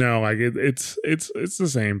 So no, like it's the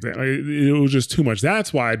same thing. It was just too much.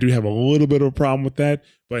 That's why I do have a little bit of a problem with that,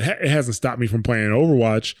 but it hasn't stopped me from playing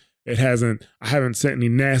Overwatch. I haven't sent any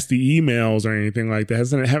nasty emails or anything like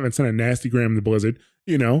that. I haven't sent a nasty gram to Blizzard.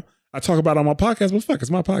 I talk about it on my podcast, but fuck,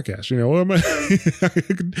 it's my podcast. What am I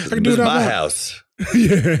can do it at my house.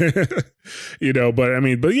 Yeah. But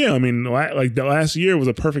like the last year was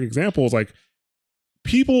a perfect example. It's like,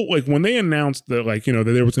 people, like, when they announced that, like, that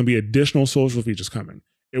there was going to be additional social features coming,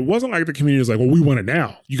 it wasn't like the community was like, well, we want it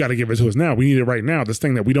now. You got to give it to us now. We need it right now. This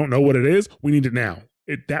thing that we don't know what it is, we need it now.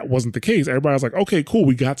 That wasn't the case. Everybody was like, okay, cool.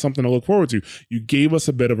 We got something to look forward to. You gave us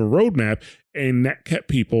a bit of a roadmap, and that kept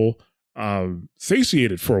people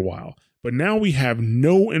satiated for a while. But now we have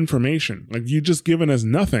no information. Like, you just given us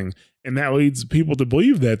nothing. And that leads people to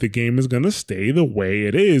believe that the game is going to stay the way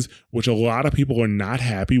it is, which a lot of people are not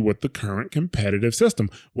happy with the current competitive system,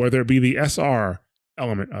 whether it be the SR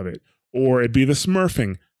element of it, or it be the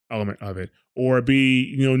smurfing element of it, or it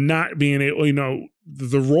be, not being able,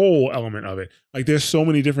 the role element of it. Like, there's so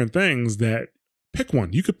many different things that pick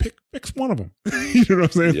one. You could pick one of them. You know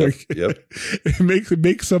what I'm saying? Yep. It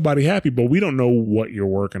makes somebody happy, but we don't know what you're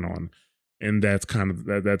working on. And that's kind of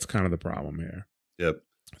the problem here. Yep.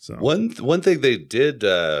 So one thing they did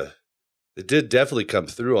definitely come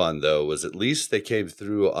through on, though, was at least they came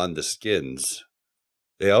through on the skins.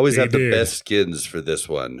 They always have the best skins for this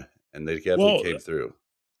one, and they definitely came through.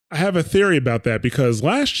 I have a theory about that because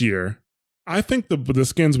last year, I think the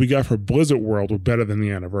skins we got for Blizzard World were better than the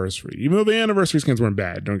Anniversary. Even though the Anniversary skins weren't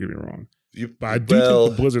bad, don't get me wrong. But I do think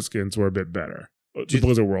the Blizzard skins were a bit better. The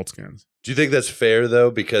Blizzard World skins. Do you think that's fair, though?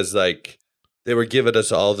 Because, like, they were giving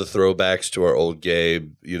us all the throwbacks to our old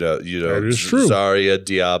game, that is true. Zarya,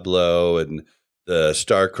 Diablo, and the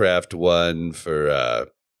StarCraft one for a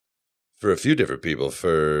few different people,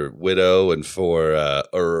 for Widow and for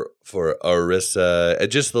Orisa,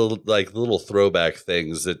 and just the little throwback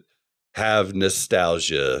things that have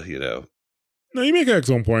nostalgia, No, you make an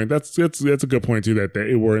excellent point. That's a good point too. That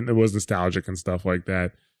it was nostalgic and stuff like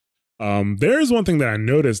that. There is one thing that I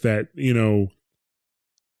noticed that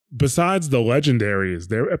besides the legendaries,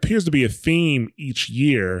 there appears to be a theme each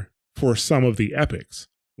year for some of the epics.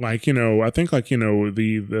 Like, I think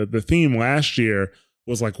the theme last year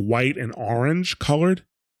was like white and orange colored,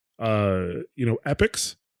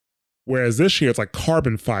 epics. Whereas this year it's like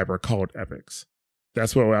carbon fiber colored epics.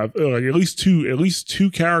 That's what like at least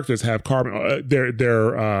two characters have carbon.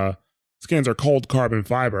 Their skins are called carbon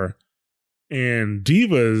fiber, and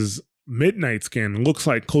D.Va's Midnight skin looks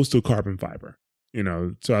like close to carbon fiber. You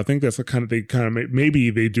know, so I think that's maybe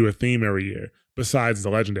they do a theme every year besides the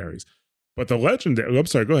legendaries. But the legendary, I'm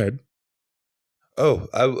sorry, go ahead. Oh,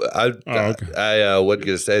 okay. I wasn't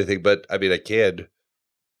going to say anything, but I mean, I can.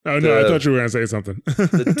 Oh, no, I thought you were going to say something.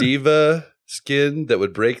 The D.Va skin that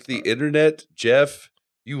would break the internet, Jeff,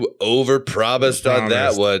 you overpromised on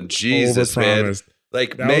that one. Jesus, man.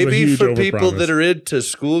 Like, that maybe for people that are into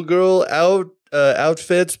schoolgirl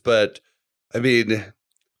outfits, but I mean,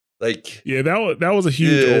 like, yeah, that was a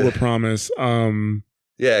huge overpromise.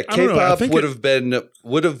 Yeah, K-pop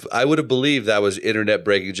I would have believed that was internet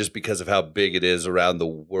breaking just because of how big it is around the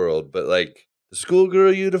world. But like the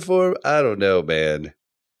schoolgirl uniform, I don't know, man.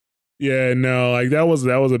 Yeah, no, like that was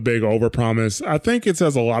a big overpromise. I think it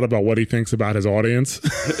says a lot about what he thinks about his audience.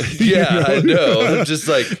 Yeah, you know? I know. I'm just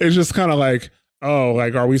like, it's just kind of like, oh,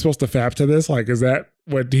 like, are we supposed to fap to this? Like, is that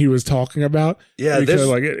what he was talking about? Yeah, because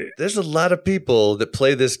there's a lot of people that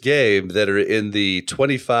play this game that are in the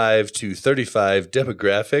 25 to 35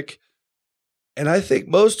 demographic. And I think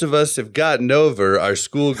most of us have gotten over our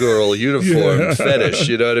schoolgirl uniform fetish.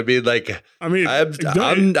 You know what I mean? Like, I mean, I'm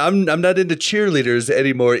not into cheerleaders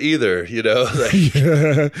anymore either. You know? Like,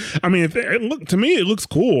 yeah. I mean, to me, it looks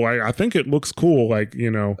cool. I think it looks cool. Like, you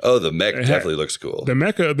know. Oh, the mech definitely looks cool. The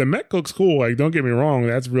mech looks cool. Like, don't get me wrong,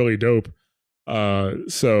 that's really dope.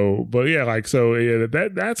 That's cool.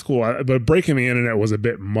 But breaking the internet was a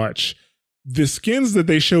bit much. The skins that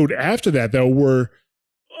they showed after that, though, were,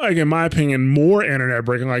 like, in my opinion, more internet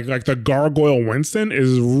breaking. Like the Gargoyle Winston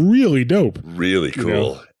is really dope. Really cool. You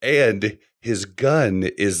know? And his gun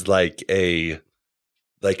is like a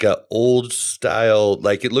old style,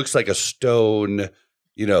 like it looks like a stone,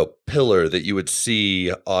 you know, pillar that you would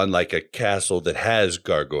see on like a castle that has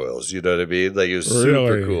gargoyles. You know what I mean? Like, it was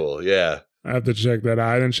super cool. Yeah. I have to check that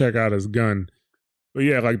out. I didn't check out his gun. But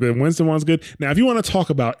yeah, like the Winston one's good. Now, if you want to talk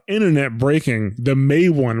about internet breaking, the May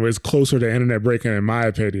one was closer to internet breaking, in my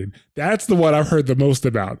opinion. That's the one I've heard the most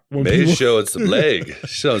about. May's showing some legs.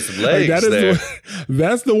 Showing some legs there.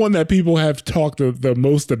 That's the one that people have talked the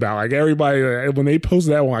most about. Like, everybody, when they post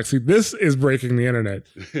that one, like, see, this is breaking the internet.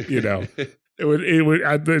 You know,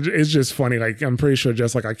 it's just funny. Like, I'm pretty sure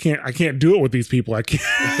just like I can't do it with these people. I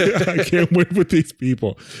can't win with these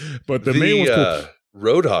people. But the May one's cool.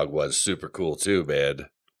 Roadhog was super cool too, man.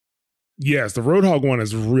 Yes, the Roadhog one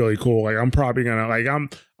is really cool. Like, I'm probably gonna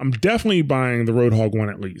I'm definitely buying the Roadhog one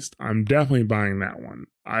at least. I'm definitely buying that one.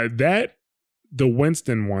 The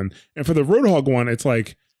Winston one, and for the Roadhog one, it's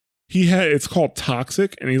like it's called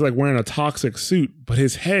Toxic, and he's like wearing a toxic suit, but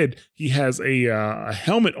his head, he has a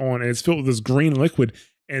helmet on, and it's filled with this green liquid,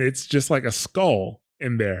 and it's just like a skull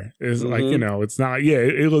in there. It's like, you know, it's not. Yeah,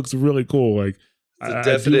 it looks really cool. Like, I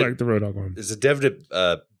do like the Roadhog one. It's a definite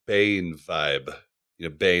Bane vibe. You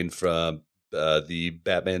know, Bane from the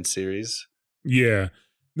Batman series. Yeah.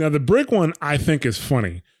 Now, the Brick one, I think, is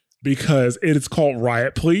funny because it's called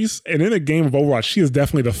Riot Police. And in a game of Overwatch, she is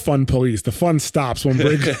definitely the fun police. The fun stops when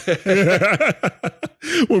Brick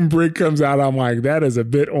when Brick comes out. I'm like, that is a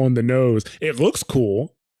bit on the nose. It looks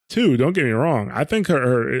cool, too. Don't get me wrong. I think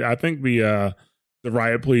the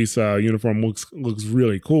Riot Police uniform looks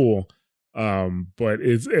really cool. But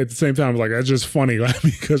it's at the same time, like, that's just funny, like,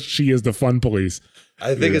 because she is the fun police.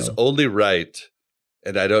 I think it's only right,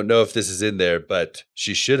 and I don't know if this is in there, but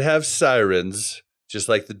she should have sirens, just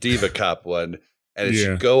like the D.Va Cop one, and it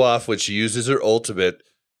should go off when she uses her ultimate,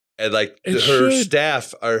 and like her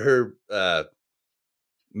staff or her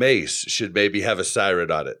mace should maybe have a siren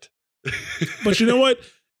on it. But you know what?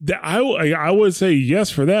 I would say yes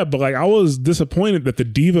for that, but like, I was disappointed that the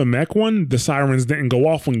D.Va Mech one, the sirens didn't go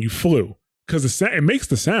off when you flew, because it makes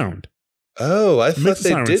the sound. Oh, I thought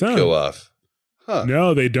they did go off. Huh.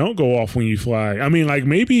 No, they don't go off when you fly. I mean, like,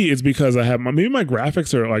 maybe it's because maybe my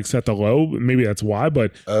graphics are like set to low. Maybe that's why.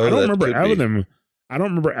 But I don't remember them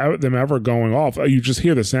ever going off. You just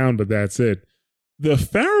hear the sound, but that's it. The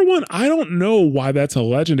Pharah one, I don't know why that's a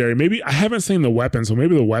legendary. Maybe I haven't seen the weapon, so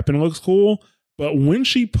maybe the weapon looks cool. But when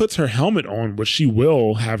she puts her helmet on, which she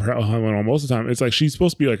will have her helmet on most of the time, it's like she's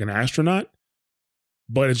supposed to be like an astronaut,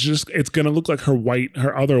 but it's going to look like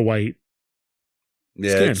her other white.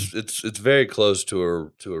 Yeah, it's very close to a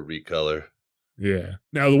recolor. Yeah.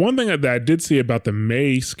 Now, the one thing that I did see about the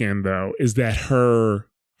May skin, though, is that her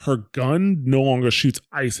gun no longer shoots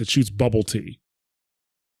ice; it shoots bubble tea.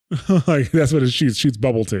 Like, that's what it shoots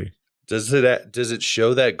bubble tea. Does it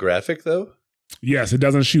show that graphic though? Yes, it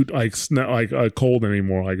doesn't shoot like cold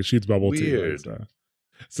anymore. Like it shoots bubble tea. Weird.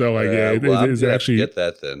 So like it's I'm actually get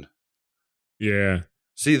that then. Yeah.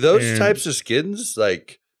 See, those types of skins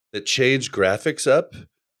like that change graphics up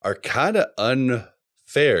are kind of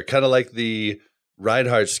unfair. Kind of like the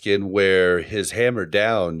Reinhardt skin where his hammer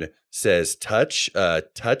down says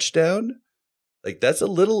touchdown. Like that's a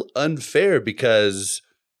little unfair because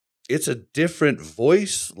it's a different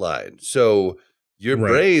voice line. So your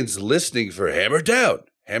brain's listening for hammer down.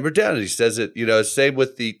 And he says it, same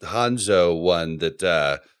with the Hanzo one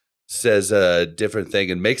that says a different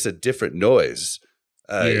thing and makes a different noise.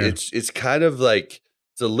 It's kind of like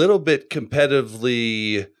it's a little bit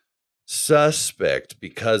competitively suspect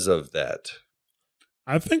because of that.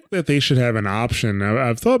 I think that they should have an option.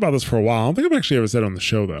 I've thought about this for a while. I don't think I've actually ever said it on the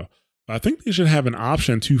show though. I think they should have an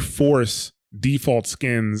option to force default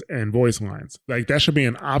skins and voice lines. Like that should be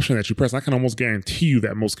an option that you press. I can almost guarantee you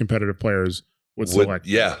that most competitive players would select.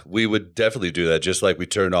 Yeah, we would definitely do that. Just like we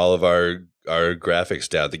turn all of our graphics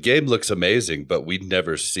down. The game looks amazing, but we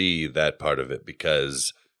never see that part of it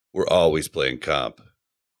because we're always playing comp.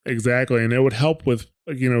 Exactly. And it would help with,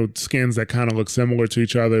 skins that kind of look similar to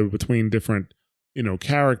each other between different,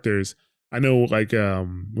 characters. I know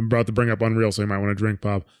I'm about to bring up Unreal, so you might want to drink,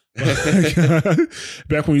 Bob.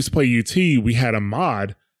 Back when we used to play UT, we had a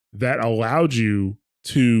mod that allowed you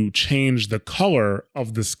to change the color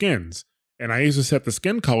of the skins. And I used to set the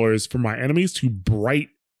skin colors for my enemies to bright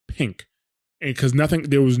pink. And because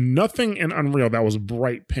there was nothing in Unreal that was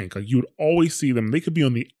bright pink. Like you would always see them. They could be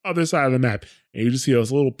on the other side of the map. And you just see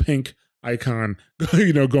this little pink icon,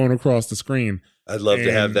 going across the screen. I'd love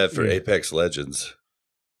to have that for Apex Legends.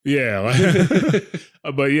 Yeah,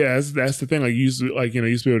 but yeah, that's the thing. Like you used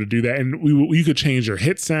to be able to do that, and you could change your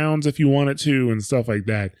hit sounds if you wanted to, and stuff like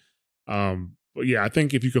that. But yeah, I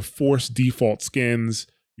think if you could force default skins,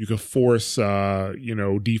 you could force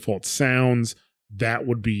default sounds. That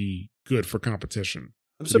would be good for competition.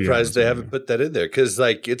 I'm surprised they haven't put that in there because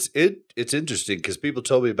it's interesting because people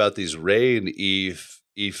told me about these rain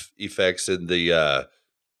effects in the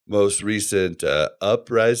most recent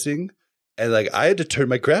Uprising. And I had to turn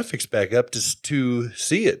my graphics back up to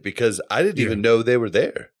see it because I didn't even know they were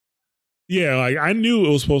there. Yeah, I knew it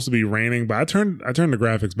was supposed to be raining, but I turned the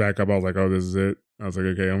graphics back up. I was like, "Oh, this is it." I was like,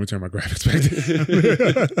 "Okay, let me turn my graphics back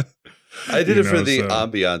down." I did it for the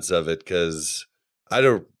ambiance of it because I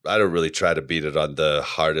don't really try to beat it on the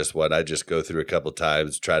hardest one. I just go through a couple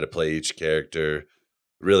times, try to play each character.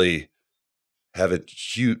 Really haven't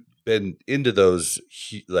been into those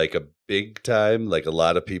like a big time, like a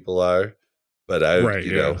lot of people are. But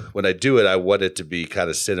when I do it, I want it to be kind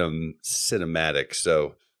of cinematic.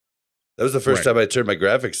 So that was the first time I turned my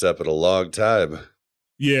graphics up in a long time.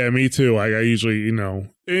 Yeah, me too. I usually,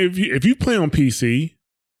 if you play on PC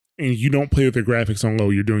and you don't play with the graphics on low,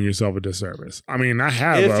 you're doing yourself a disservice. I mean, I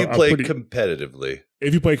have if you play competitively.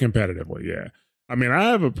 If you play competitively, yeah. I mean, I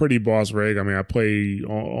have a pretty boss rig. I mean, I play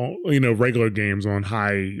regular games on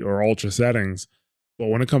high or ultra settings, but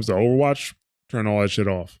when it comes to Overwatch, turn all that shit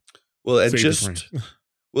off. Well, and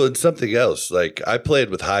and something else. Like I played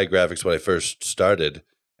with high graphics when I first started,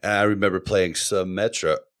 and I remember playing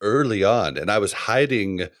Symmetra early on, and I was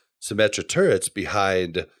hiding Symmetra turrets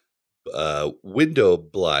behind window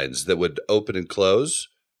blinds that would open and close.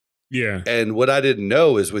 Yeah. And what I didn't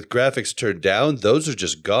know is with graphics turned down, those are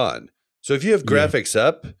just gone. So if you have graphics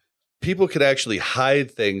up, people can actually hide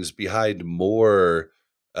things behind more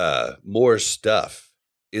stuff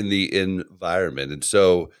in the environment, and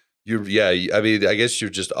so. I guess you're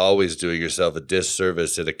just always doing yourself a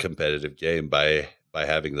disservice in a competitive game by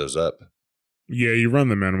having those up. Yeah, you run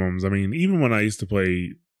the minimums. I mean, even when I used to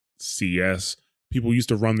play CS, people used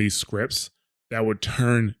to run these scripts that would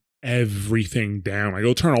turn everything down. Like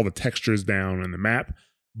it'll turn all the textures down in the map,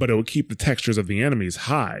 but it would keep the textures of the enemies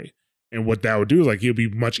high. And what that would do is it would be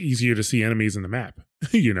much easier to see enemies in the map,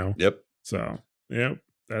 Yep. So, yep,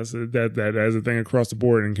 that's a thing across the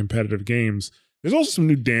board in competitive games. There's also some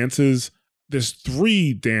new dances. There's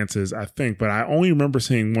 3 dances, I think, but I only remember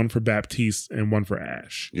seeing one for Baptiste and one for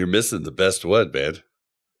Ashe. You're missing the best one, man.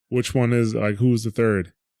 Which one is, who's the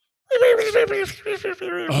third?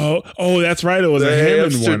 Oh, that's right. It was a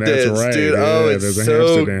Hammond one. That's right. Dude. Oh, it's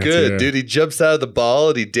so good. Dude, he jumps out of the ball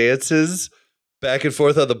and he dances back and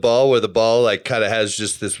forth on the ball where the ball kind of has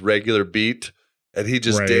just this regular beat and he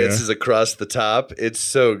just dances across the top. It's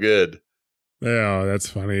so good. Yeah, that's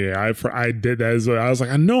funny. Yeah, I did that as well. I was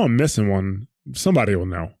like, I know I'm missing one. Somebody will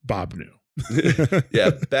know. Bob knew.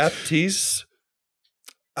 Yeah, Baptiste,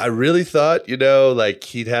 I really thought,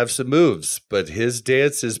 he'd have some moves, but his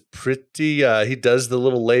dance is pretty, he does the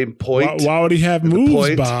little lame point. Why would he have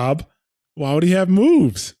moves, Bob? Why would he have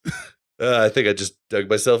moves? I think I just dug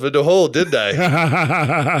myself into a hole, didn't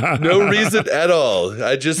I? No reason at all.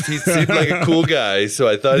 He seemed like a cool guy, so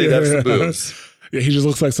I thought he'd have some moves. Yeah, he just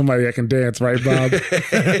looks like somebody that can dance, right, Bob?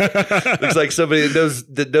 Looks like somebody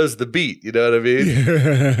that knows the beat. You know what I mean?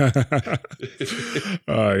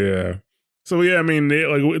 Oh, yeah. So, yeah, I mean,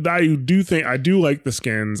 I do like the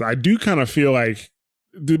skins. I do kind of feel like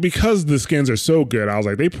because the skins are so good, I was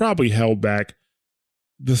like, they probably held back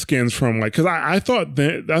the skins from because I thought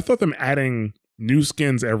them adding new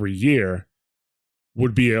skins every year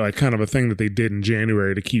would be like kind of a thing that they did in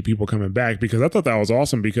January to keep people coming back, because I thought that was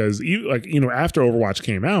awesome, because after Overwatch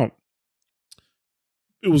came out,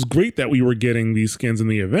 it was great that we were getting these skins in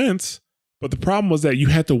the events, but the problem was that you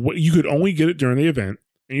could only get it during the event,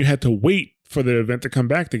 and you had to wait for the event to come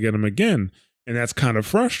back to get them again, and that's kind of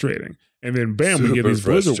frustrating. And then bam, we get these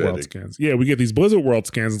Blizzard World skins. Yeah, we get these Blizzard World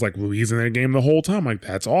skins. It's like, well, he's in that game the whole time. Like,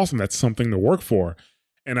 that's awesome. That's something to work for.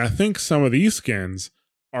 And I think some of these skins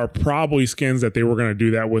are probably skins that they were going to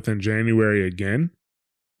do that with in January again,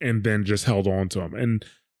 and then just held on to them. And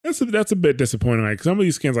that's a bit disappointing. Like, some of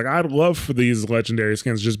these skins, like, I'd love for these legendary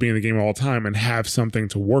skins just be in the game all the time and have something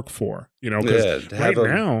to work for. Because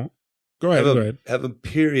now, go ahead. Have them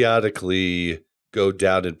periodically go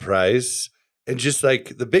down in price. And just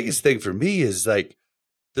like the biggest thing for me is like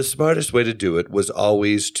the smartest way to do it was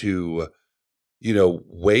always to,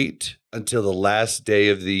 wait until the last day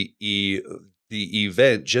of the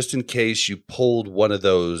event, just in case you pulled one of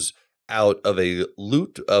those out of a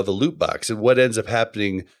loot box. And what ends up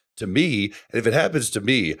happening to me, and if it happens to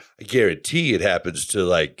me, I guarantee it happens to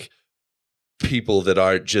like people that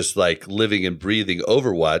aren't just like living and breathing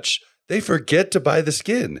Overwatch. They forget to buy the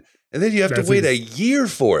skin, and then you have to wait a year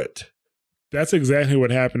for it. That's exactly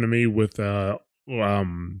what happened to me with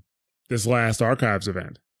this last Archives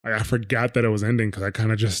event. I forgot that it was ending because I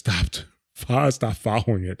kind of just stopped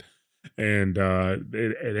following it, and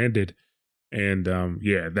it ended. And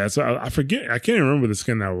I forget. I can't even remember the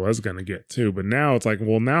skin that I was gonna get too. But now it's like,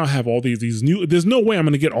 well, now I have all these new. There's no way I'm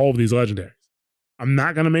gonna get all of these legendaries. I'm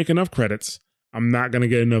not gonna make enough credits. I'm not gonna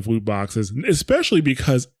get enough loot boxes, especially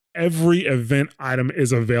because every event item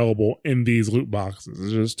is available in these loot boxes.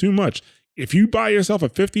 It's just too much. If you buy yourself a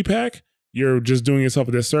 50 pack, you're just doing yourself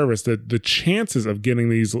a disservice. The chances of getting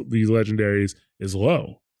these legendaries is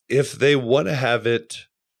low. If they want to have it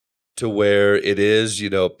to where it is,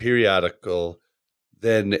 periodical,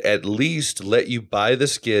 then at least let you buy the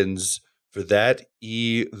skins for that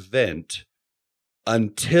event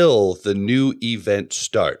until the new event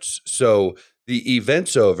starts. So the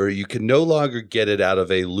event's over, you can no longer get it out of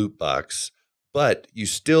a loot box, but you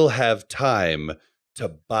still have time to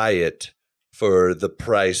buy it for the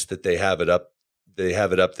price that they have it up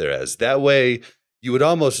there as. That way you would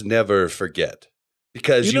almost never forget,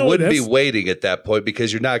 because you wouldn't be waiting at that point,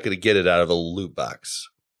 because you're not going to get it out of a loot box.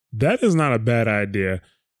 That is not a bad idea.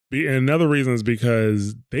 And another reason is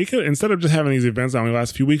because they could, instead of just having these events that only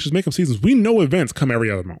last a few weeks, just make them seasons. We know events come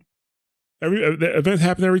every other month. The events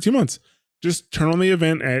happen every 2 months. Just turn on the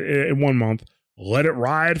event at 1 month, let it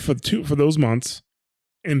ride for those months,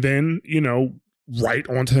 and then, right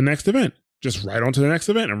on to the next event. Just right on to the next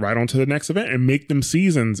event and right on to the next event, and make them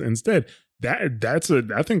seasons instead. I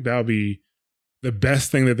think that'll be the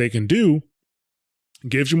best thing that they can do.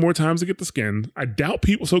 Gives you more times to get the skin. I doubt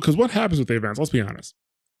people. So, because what happens with the events? Let's be honest.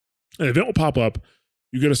 An event will pop up.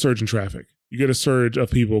 You get a surge in traffic. You get a surge of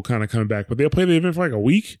people kind of coming back, but they'll play the event for like a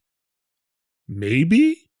week.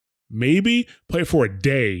 Maybe play it for a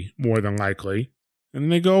day, more than likely, and then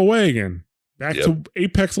they go away again. Back to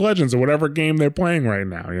Apex Legends or whatever game they're playing right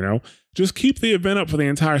now. Just keep the event up for the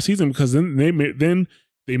entire season, because then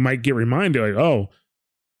they might get reminded, like,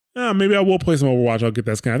 maybe I will play some Overwatch. I'll get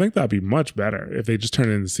that skin. I think that'd be much better if they just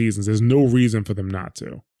turn it into seasons. There's no reason for them not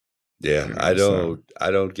to. Yeah, I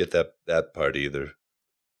don't get that part either.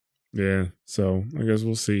 Yeah, so I guess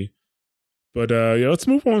we'll see. But let's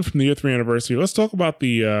move on from the year 3 anniversary. Let's talk about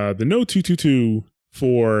the No 222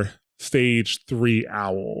 for Stage 3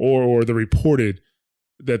 Owl, or the reported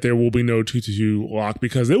that there will be no 222 lock,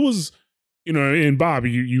 because it was, and Bob,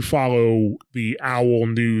 you follow the Owl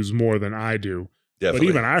news more than I do. Definitely. But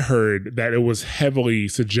even I heard that it was heavily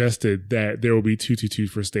suggested that there will be 222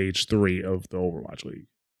 for Stage 3 of the Overwatch League.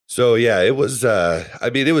 So yeah, it was.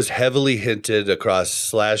 It was heavily hinted across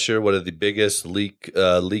Slasher, one of the biggest league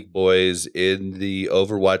boys in the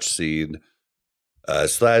Overwatch scene.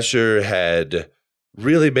 Slasher had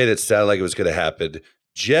really made it sound like it was going to happen.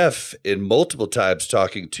 Jeff, in multiple times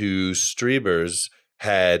talking to streamers,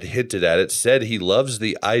 had hinted at it. Said he loves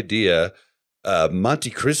the idea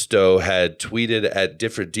Monte Cristo had tweeted at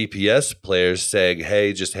different DPS players saying,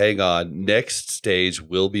 hey, just hang on. Next stage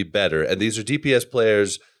will be better. And these are DPS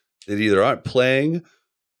players that either aren't playing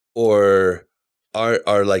or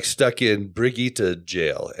are like stuck in Brigitte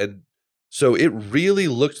jail. And so it really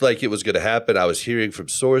looked like it was going to happen. I was hearing from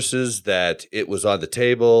sources that it was on the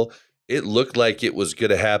table. It looked like it was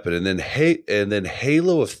going to happen. And then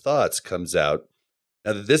Halo of Thoughts comes out.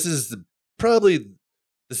 Now, this is probably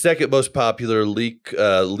the second most popular leak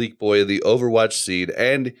boy in the Overwatch scene,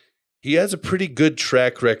 and he has a pretty good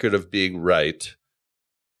track record of being right.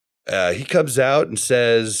 He comes out and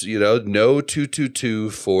says, no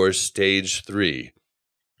 222 for stage 3.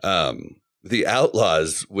 The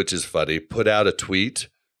Outlaws, which is funny, put out a tweet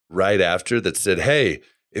right after that said, hey,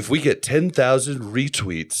 if we get 10,000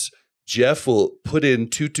 retweets, Jeff will put in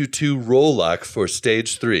 222 roll lock for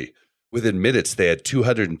stage 3. Within minutes, they had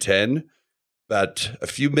 210. But a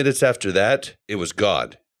few minutes after that, it was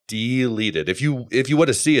gone, deleted. If you want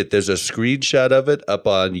to see it, there's a screenshot of it up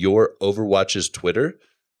on your Overwatch's Twitter.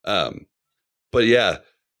 But yeah,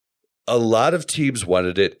 a lot of teams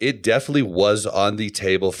wanted it. It definitely was on the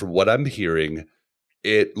table from what I'm hearing.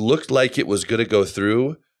 It looked like it was going to go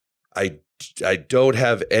through. I don't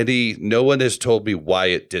have no one has told me why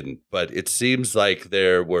it didn't, but it seems like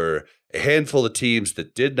there were a handful of teams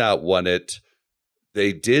that did not want it.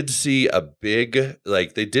 They did see a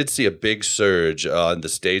big surge on the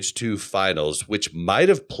stage 2 finals, which might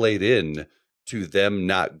have played in to them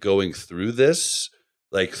not going through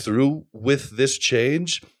with this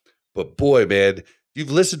change. But boy, man, if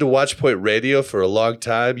you've listened to Watchpoint Radio for a long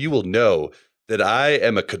time, you will know that I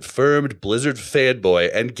am a confirmed Blizzard fanboy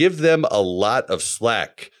and give them a lot of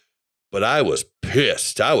slack. But I was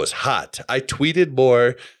pissed. I was hot. I tweeted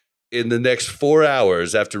more in the next 4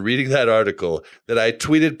 hours after reading that article that I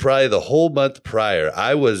tweeted probably the whole month prior.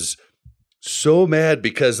 I was so mad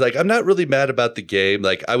because, I'm not really mad about the game.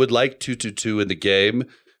 I would like 222 in the game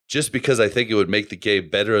just because I think it would make the game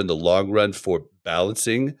better in the long run for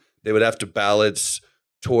balancing. They would have to balance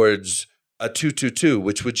towards a 222,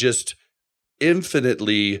 which would just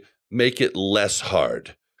infinitely make it less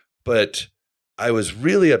hard. But I was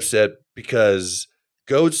really upset because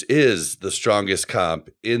GOATS is the strongest comp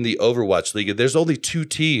in the Overwatch League, and there's only 2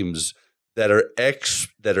 teams that are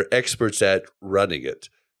experts at running it.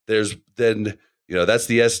 There's that's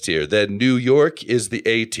the S tier. Then New York is the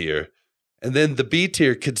A tier, and then the B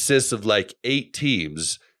tier consists of 8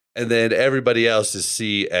 teams, and then everybody else is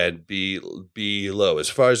C and B below as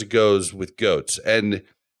far as it goes with GOATS. And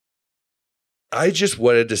I just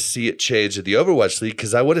wanted to see it change in the Overwatch League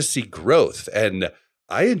because I want to see growth, and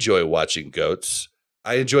I enjoy watching GOATS.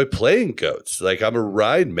 I enjoy playing GOATS. I'm a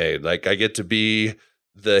Rhine main. I get to be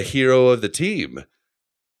the hero of the team.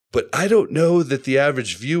 But I don't know that the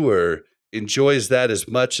average viewer enjoys that as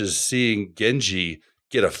much as seeing Genji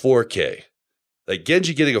get a 4K.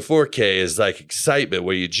 Genji getting a 4K is excitement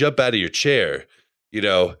where you jump out of your chair.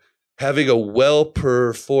 Having a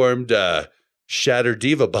well-performed Shatter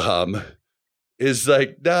Diva Bomb is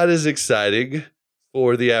not as exciting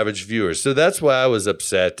for the average viewer. So that's why I was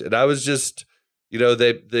upset. And I was just...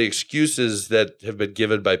 the excuses that have been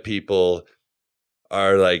given by people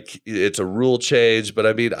are it's a rule change. But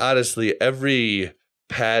I mean, honestly, every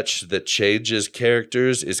patch that changes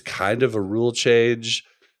characters is kind of a rule change.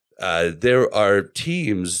 There are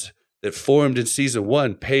teams that formed in Season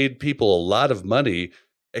 1, paid people a lot of money,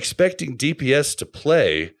 expecting DPS to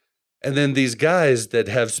play. And then these guys that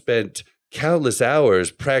have spent countless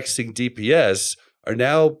hours practicing DPS are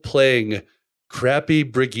now playing crappy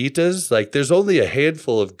Brigittas. There's only a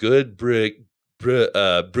handful of good Brigitte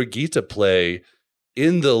play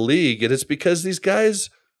in the league, and it's because these guys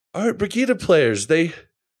aren't Brigitte players.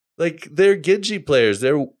 They're Genji players.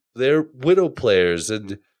 They're Widow players,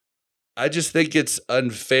 and I just think it's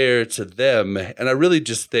unfair to them. And I really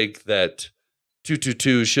just think that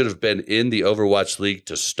 222 should have been in the Overwatch League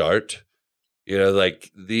to start.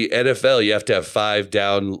 The NFL, you have to have 5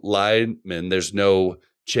 down linemen. There's no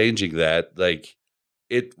changing that.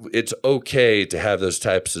 It's okay to have those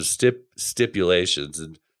types of stipulations.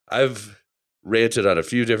 And I've ranted on a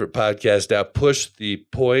few different podcasts now. Push the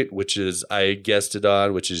Point, which is I guested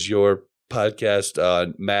on, which is your podcast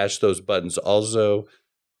on Mash Those Buttons also.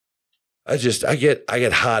 I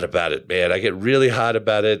get hot about it, man. I get really hot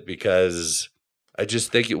about it because I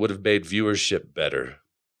just think it would have made viewership better.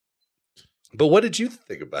 But what did you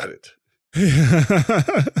think about it?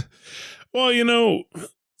 Well,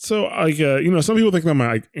 so some people think I'm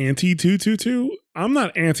anti 222. I'm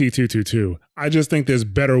not anti 222. I just think there's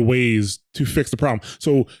better ways to fix the problem.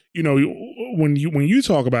 So, when you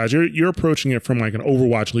talk about it, you're approaching it from like an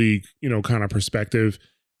Overwatch League, kind of perspective,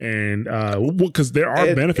 and because there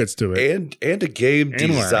are benefits to it, and a game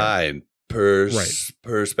design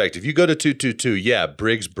perspective. You go to 2-2-2, yeah,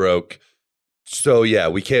 Briggs broke, so yeah,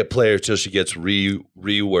 we can't play her till she gets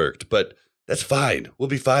reworked, but that's fine. We'll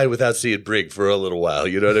be fine without seeing Brig for a little while.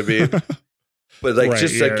 You know what I mean? But like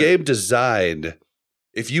a game design,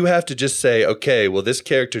 if you have to just say, okay, well, this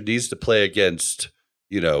character needs to play against,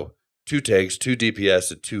 2 tanks, 2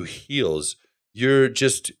 DPS, and 2 heals, you're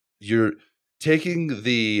taking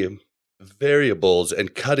the variables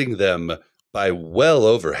and cutting them by well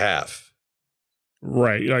over half.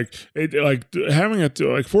 Right. Having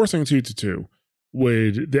it, forcing 2-2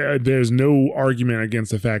 there's no argument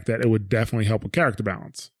against the fact that it would definitely help with character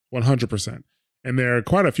balance, 100%. And there are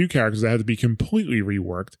quite a few characters that have to be completely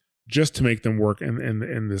reworked just to make them work in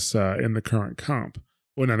the current comp.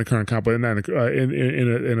 Well, not in the current comp, but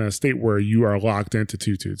in a state where you are locked into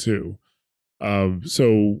 2-2-2.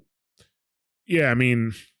 So, yeah, I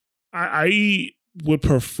mean, I would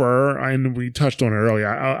prefer, and we touched on it earlier,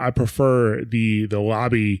 I prefer the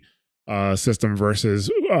lobby system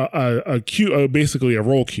versus a queue, basically a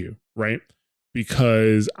role queue, right?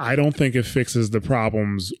 Because I don't think it fixes the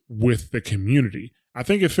problems with the community. I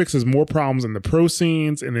think it fixes more problems in the pro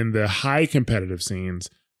scenes and in the high competitive scenes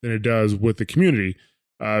than it does with the community.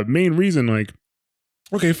 Main reason,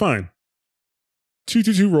 okay, fine.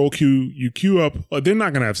 2-2-2 role queue, you queue up. They're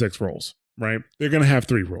not going to have 6 roles, right? They're going to have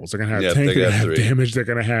 3 roles. They're going to have tank, they're going to have damage, they're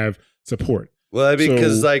going to have support. Well, I mean,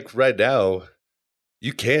 because right now,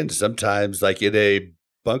 you can sometimes, in a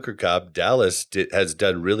bunker cop, Dallas has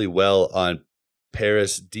done really well on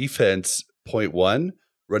Paris defense .1,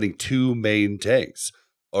 running 2 main tanks,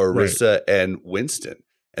 Orisa and Winston.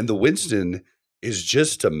 And the Winston is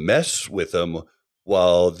just to mess with them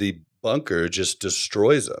while the bunker just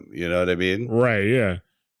destroys them. You know what I mean? Right, yeah.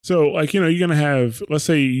 So, you're going to have, let's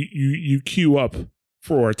say you queue up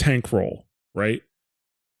for a tank role, right?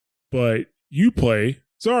 But you play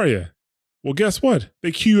Zarya. Well, guess what?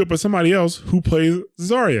 They queue up with somebody else who plays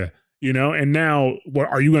Zarya, and now what,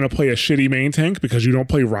 are you going to play a shitty main tank because you don't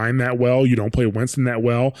play Rein that well? You don't play Winston that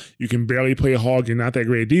well. You can barely play a Hog. You're not that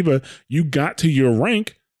great a diva. You got to your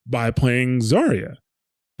rank by playing Zarya.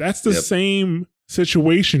 That's the same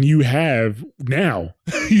situation you have now,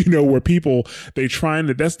 where people, that's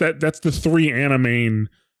the 3 anime,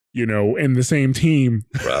 in the same team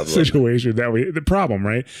situation the problem,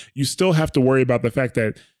 right? You still have to worry about the fact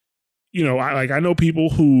that, I know people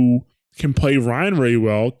who can play Rein really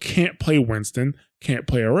well, can't play Winston, can't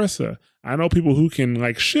play Orisa. I know people who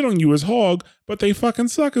can shit on you as Hog, but they fucking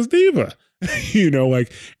suck as diva,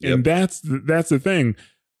 and that's the thing,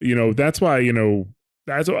 that's why,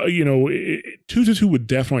 2-2-2 would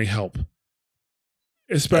definitely help,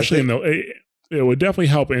 especially it would definitely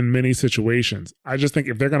help in many situations. I just think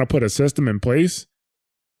if they're going to put a system in place,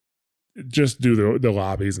 just do the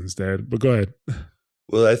lobbies instead. But go ahead.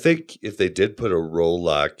 Well, I think if they did put a role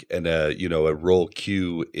lock and a role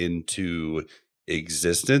queue into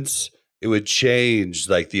existence, it would change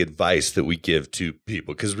the advice that we give to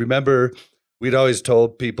people. Because remember, we'd always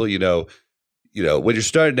told people, when you're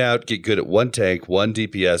starting out, get good at 1 tank, 1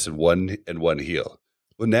 DPS, and one heal.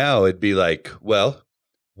 Well, now it'd be well,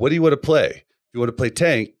 what do you want to play? If you want to play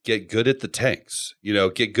tank, get good at the tanks.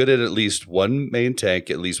 Get good at least 1 main tank,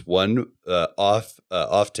 at least 1 off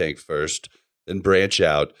tank first, then branch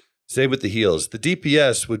out. Same with the heals. The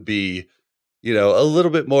DPS would be, a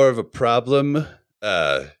little bit more of a problem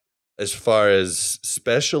as far as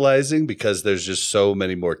specializing because there's just so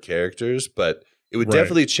many more characters, but it would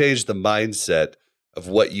definitely change the mindset of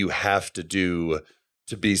what you have to do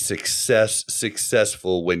to be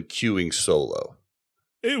successful when queuing solo.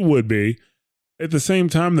 It would be. At the same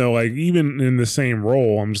time, though, even in the same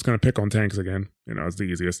role, I'm just going to pick on tanks again. It's the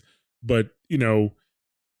easiest. But,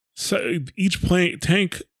 so each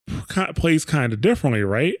tank plays kind of differently,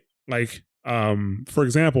 right? For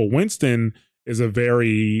example, Winston is a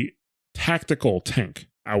very tactical tank,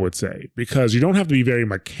 I would say, because you don't have to be very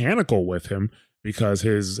mechanical with him because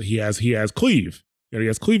he has cleave. He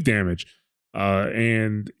has cleave damage.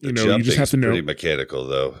 And you just have to know. Pretty mechanical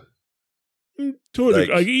though. At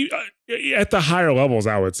the higher levels,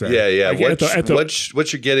 I would say. Yeah.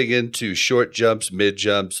 What you're getting into short jumps, mid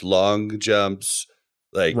jumps, long jumps,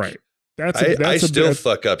 right. I still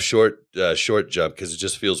fuck up short jump because it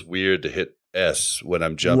just feels weird to hit S when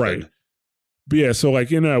I'm jumping. Right. But yeah, so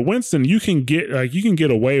in Winston, you can get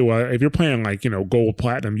away with, if you're playing gold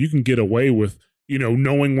platinum, you can get away with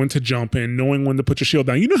knowing when to jump in, knowing when to put your shield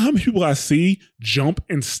down. You know how many people I see jump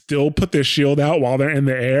and still put their shield out while they're in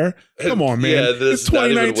the air? Come on, man. Yeah, it's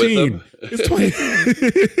 2019.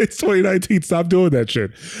 It's 2019. Stop doing that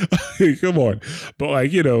shit. Come on.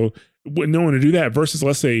 But knowing to do that versus,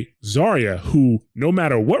 let's say, Zarya, who no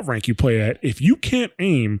matter what rank you play at, if you can't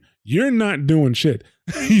aim, you're not doing shit.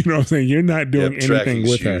 You know what I'm saying? You're not doing anything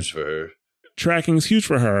with her. For her. Tracking's huge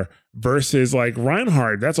for her versus like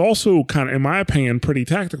Reinhardt. That's also kind of, in my opinion, pretty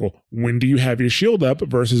tactical. When do you have your shield up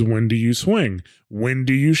versus when do you swing? When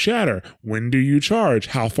do you shatter? When do you charge?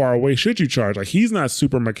 How far away should you charge? Like, he's not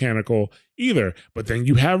super mechanical either. But then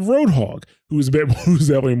you have Roadhog, who's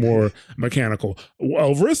definitely more mechanical.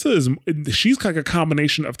 Well, Orisa she's like a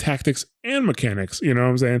combination of tactics and mechanics. You know what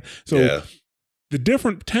I'm saying? So. Yeah. The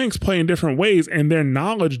different tanks play in different ways, and their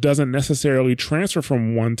knowledge doesn't necessarily transfer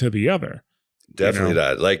from one to the other. Definitely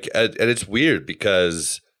not. Like, and it's weird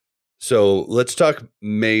because, so let's talk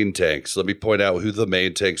main tanks. Let me point out who the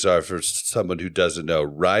main tanks are for someone who doesn't know.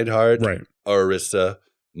 Reinhardt, right. Orisa,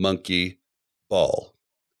 Monkey, Ball.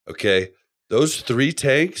 Okay? Those three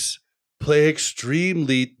tanks play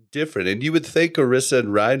extremely different. And you would think Orisa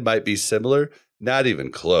and Rein might be similar. Not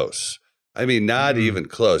even close. I mean, not even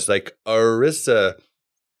close. Like, Orisa,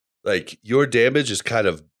 like, your damage is kind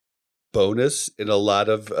of bonus in a lot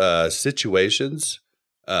of situations.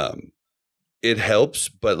 It helps,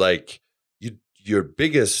 but like, your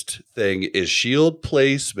biggest thing is shield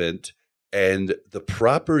placement and the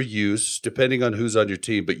proper use, depending on who's on your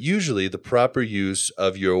team, but usually the proper use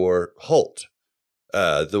of your Hult.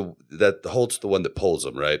 The Hult's the one that pulls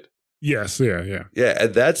them, right? Yes, yeah. Yeah,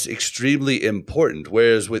 and that's extremely important.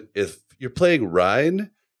 Whereas if you're playing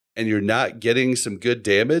Rein and you're not getting some good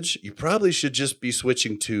damage, you probably should just be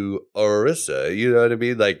switching to Orisa. You know what I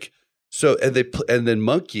mean? Like, so, and then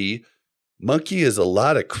Monkey is a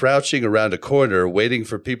lot of crouching around a corner, waiting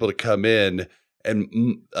for people to come in.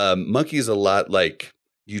 And Monkey is a lot like,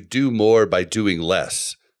 you do more by doing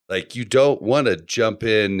less. Like, you don't want to jump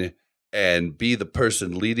in and be the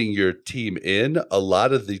person leading your team in a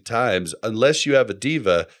lot of the times, unless you have a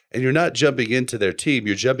diva and you're not jumping into their team,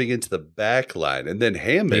 you're jumping into the back line. And then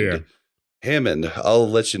Hammond, I'll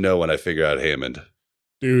let you know when I figure out Hammond.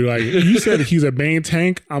 Dude, like, you said he's a main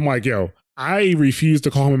tank. I'm like, yo, I refuse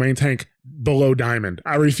to call him a main tank below Diamond.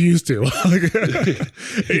 I refuse to.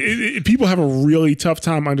 People have a really tough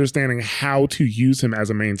time understanding how to use him as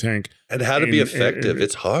a main tank. And how to be effective.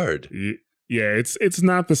 It's hard. Yeah, it's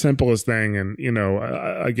not the simplest thing, and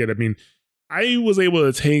I get it. I mean, I was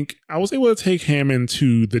able to take Hammond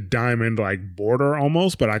to the Diamond like border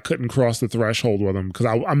almost, but I couldn't cross the threshold with him because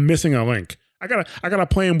I'm missing a link. I gotta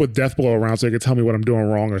play him with Deathblow around so he can tell me what I'm doing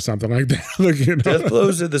wrong or something like that.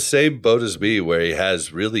 Deathblow's in the same boat as me, where he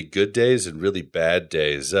has really good days and really bad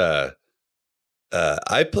days.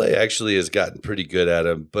 iPlay actually has gotten pretty good at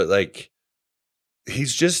him, but like,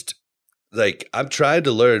 he's just. Like, I'm trying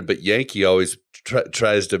to learn, but Yankee always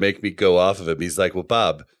tries to make me go off of him. He's like, well,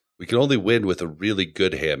 Bob, we can only win with a really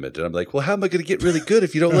good Hammond. And I'm like, well, how am I going to get really good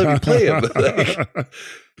if you don't let me play him? Like,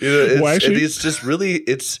 it's just really,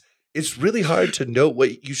 it's really hard to know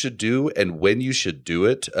what you should do and when you should do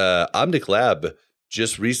it. Omnic Lab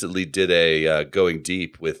just recently did a Going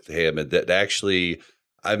Deep with Hammond that actually,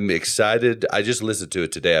 I'm excited. I just listened to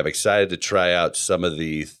it today. I'm excited to try out some of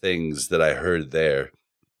the things that I heard there.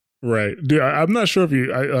 Right, dude. I'm not sure if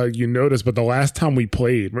you noticed, but the last time we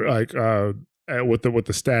played, like with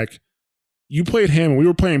the stack, you played Hammond. We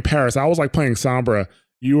were playing Paris. I was like playing Sombra.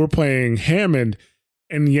 You were playing Hammond,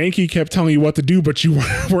 and Yankee kept telling you what to do, but you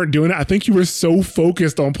weren't doing it. I think you were so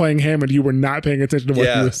focused on playing Hammond, you were not paying attention to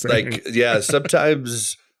what you were saying.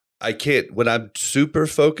 Sometimes I can't when I'm super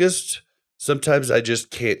focused. Sometimes I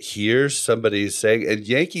just can't hear somebody saying. And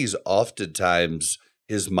Yankee's oftentimes.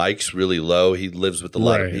 His mic's really low. He lives with a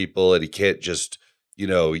lot of people and he can't just,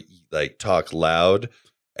 like talk loud.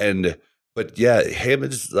 But yeah,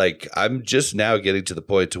 Hammond's like, I'm just now getting to the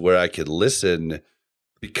point to where I can listen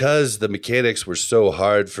because the mechanics were so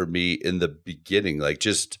hard for me in the beginning. Like,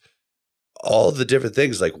 just all the different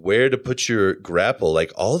things, like where to put your grapple,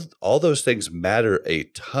 like all those things matter a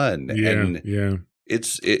ton.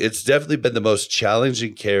 It's definitely been the most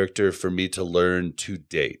challenging character for me to learn to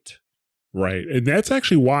date. Right. And that's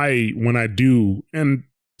actually why when I do, and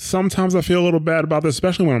sometimes I feel a little bad about this,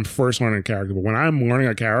 especially when I'm first learning a character, but when I'm learning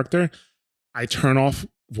a character, I turn off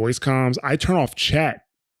voice comms. I turn off chat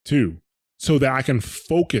too, so that I can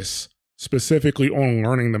focus specifically on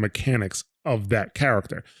learning the mechanics of that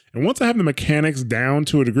character. And once I have the mechanics down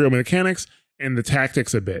to a degree, mechanics and the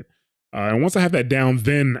tactics a bit, and once I have that down,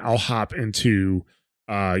 then I'll hop into,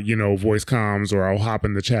 voice comms or I'll hop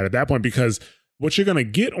in the chat at that point, because what you're gonna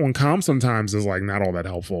get on comp sometimes is like not all that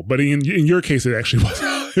helpful. But in your case, it actually was.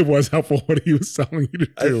 It was helpful what he was telling you to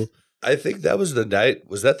do. I think that was the night.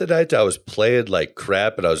 Was that the night I was playing like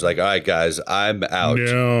crap and I was like, all right, guys, I'm out?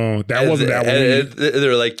 No, that wasn't that one. And they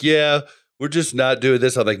were like, yeah, we're just not doing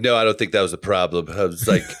this. I'm like, no, I don't think that was the problem. I was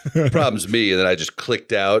like, problem's me. And then I just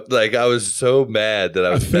clicked out. Like, I was so mad that I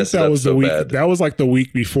was messing up so bad. That was like the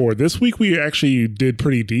week before. This week we actually did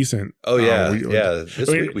pretty decent. Oh, yeah. This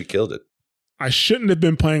week we killed it. I shouldn't have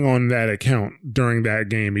been playing on that account during that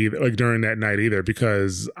game either, like during that night either,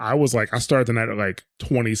 because I was like, I started the night at like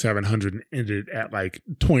 2,700 and ended at like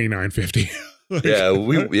 2,950.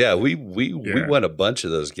 We won a bunch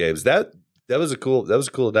of those games. That was a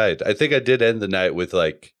cool night. I think I did end the night with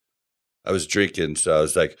like, I was drinking, so I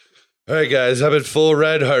was like, all right, guys, I'm in full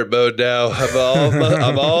Reinhardt mode now.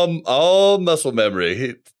 I'm all muscle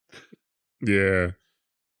memory. Yeah.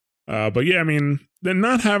 But yeah, I mean, then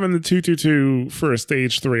not having the 2-2-2 for a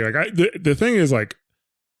stage 3, like the thing is like,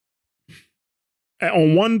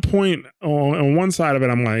 on one point, on one side of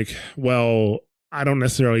it, I'm like, well, I don't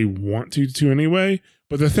necessarily want 2-2 anyway.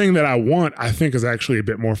 But the thing that I want, I think, is actually a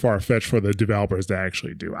bit more far-fetched for the developers to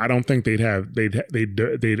actually do. I don't think they'd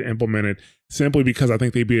implement it simply because I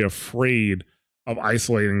think they'd be afraid of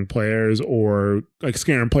isolating players or like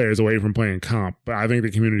scaring players away from playing comp. But I think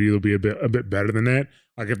the community will be a bit better than that.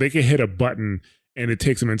 Like if they can hit a button and it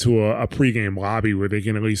takes them into a pregame lobby where they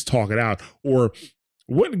can at least talk it out, or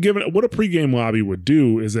what a pregame lobby would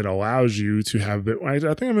do is it allows you to have I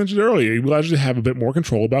think I mentioned earlier, it allows you to have a bit more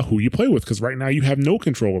control about who you play with, because right now you have no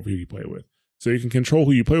control of who you play with. So you can control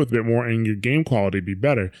who you play with a bit more and your game quality be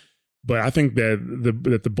better. But I think that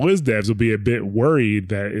the Blizz devs will be a bit worried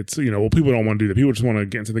that it's, people don't want to do that. People just want to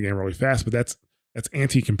get into the game really fast, but that's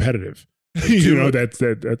anti-competitive.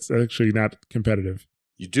 That's actually not competitive.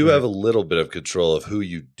 You do have a little bit of control of who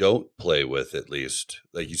you don't play with, at least.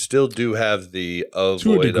 Like you still do have the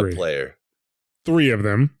avoid a player. 3 of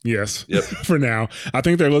them, yes. Yep. For now, I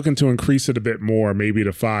think they're looking to increase it a bit more, maybe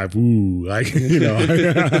to 5. Ooh, like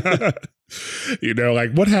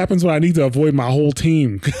like what happens when I need to avoid my whole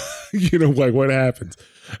team? Like what happens?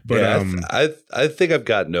 But yeah, I think I've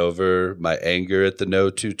gotten over my anger at the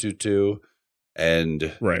no 2-2-2,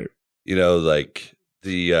 and right, like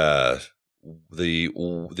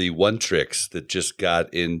the one tricks that just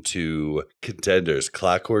got into contenders,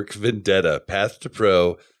 Clockwork Vendetta, Path to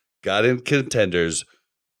Pro, got in contenders,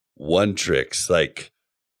 one tricks. Like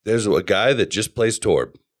there's a guy that just plays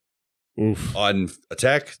Torb. Oof. On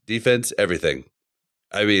attack, defense, everything.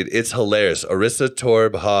 I mean, it's hilarious. Orisa,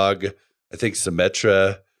 Torb, Hog, I think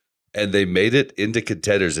Symmetra, and they made it into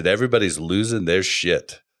contenders, and everybody's losing their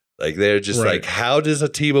shit. Like they're just like, how does a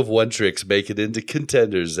team of one tricks make it into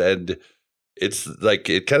contenders? And it's like,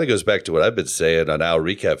 it kind of goes back to what I've been saying on Our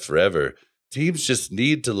Recap forever. Teams just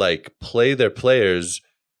need to like play their players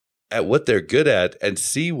at what they're good at and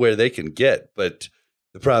see where they can get. But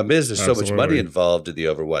the problem is there's so much money involved in the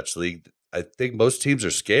Overwatch League. I think most teams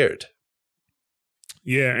are scared.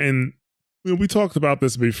 Yeah, and we talked about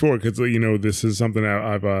this before because, this is something that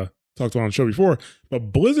I've talked about on the show before.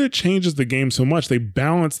 But Blizzard changes the game so much, they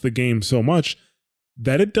balance the game so much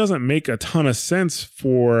that it doesn't make a ton of sense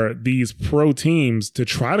for these pro teams to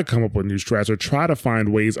try to come up with new strats or try to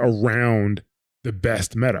find ways around the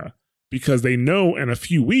best meta, because they know in a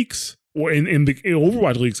few weeks, or in the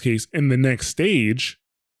Overwatch League's case, in the next stage,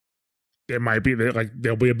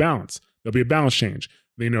 there'll be a balance. There'll be a balance change.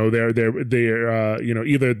 They know they're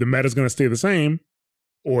either the meta's going to stay the same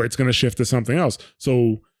or it's going to shift to something else.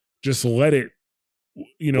 So just let it,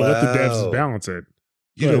 let the devs balance it.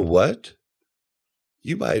 You know what?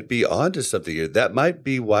 You might be onto something here. That might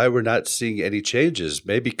be why we're not seeing any changes.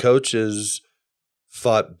 Maybe coaches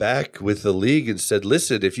fought back with the league and said,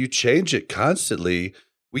 listen, if you change it constantly,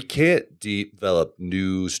 we can't develop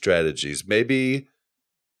new strategies. Maybe,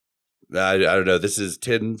 I don't know, this is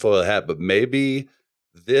tinfoil hat, but maybe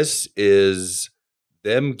this is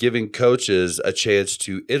them giving coaches a chance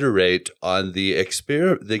to iterate on the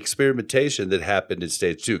experimentation that happened in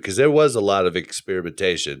stage 2, because there was a lot of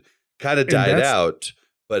experimentation. Kind of died out,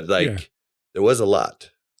 but there was a lot.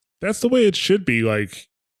 That's the way it should be. Like,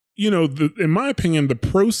 in my opinion, the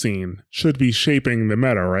pro scene should be shaping the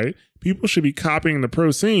meta, right? People should be copying the pro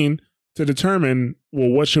scene to determine, well,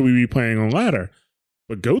 what should we be playing on ladder?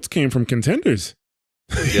 But Goats came from contenders.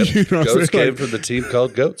 Yep. Goats came from the team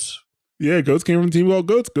called Goats. Yeah, Goats came from the team called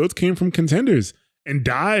Goats. Goats came from contenders. And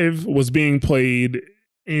Dive was being played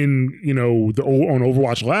in, on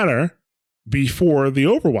Overwatch ladder before the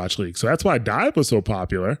Overwatch League. So that's why Dive was so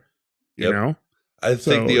popular, you know? I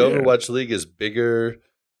think the Overwatch League is bigger.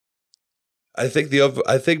 I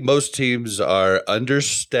think most teams are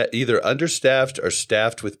either understaffed or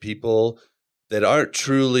staffed with people that aren't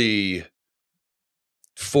truly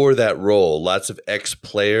for that role. Lots of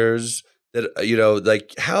ex-players that,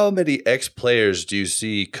 like how many ex-players do you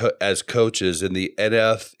see as coaches in the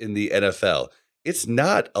NFL? It's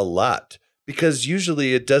not a lot because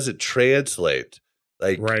usually it doesn't translate.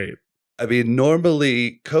 Like, right. I mean,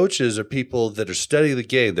 normally coaches are people that are studying the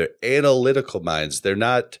game. They're analytical minds. They're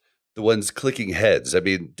not the ones clicking heads. I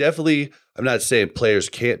mean, definitely, I'm not saying players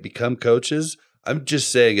can't become coaches. I'm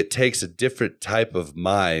just saying it takes a different type of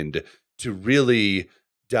mind to really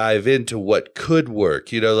dive into what could work.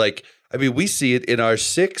 Like, I mean, we see it in our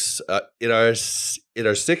six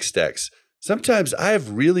decks. Sometimes I have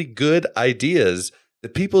really good ideas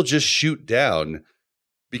that people just shoot down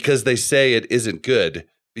because they say it isn't good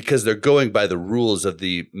because they're going by the rules of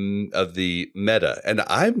the meta. And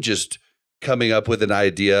I'm just coming up with an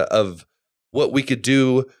idea of what we could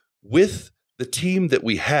do with the team that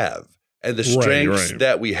we have and the strengths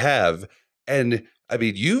that we have. And I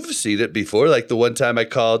mean, you've seen it before. Like the one time I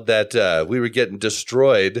called that we were getting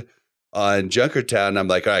destroyed on Junkertown. I'm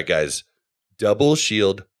like, all right, guys, double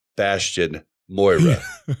shield, Bastion, Moira.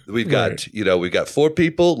 We've got, we've got 4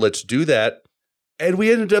 people. Let's do that. And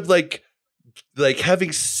we ended up like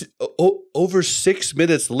having over 6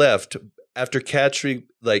 minutes left after capturing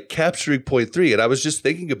point 3. And I was just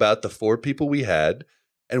thinking about the 4 people we had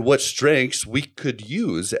and what strengths we could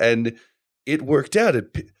use. And it worked out.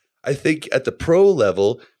 I think at the pro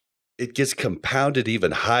level, it gets compounded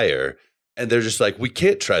even higher. And they're just like, we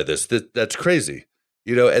can't try this. That's crazy.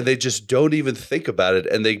 And they just don't even think about it.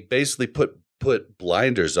 And they basically put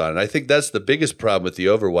blinders on. And I think that's the biggest problem with the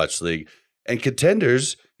Overwatch League. And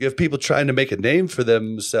contenders, you have people trying to make a name for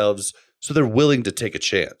themselves, so they're willing to take a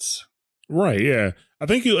chance. Right, yeah. I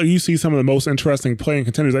think you see some of the most interesting playing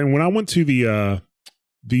contenders. And when I went to the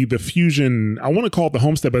Fusion, I want to call it the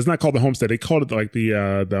Homestead, but it's not called the Homestead. They called it like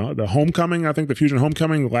the Homecoming. I think the Fusion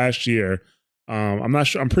Homecoming last year. I'm not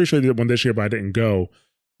sure. I'm pretty sure they did one this year, but I didn't go.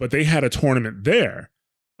 But they had a tournament there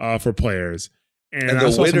for players, and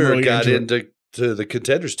the winner got into the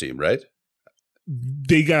contenders team, right?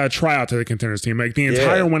 They got a tryout to the contenders team. Like the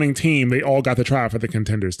entire winning team, they all got the tryout for the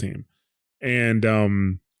contenders team, and there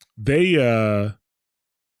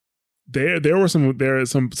were some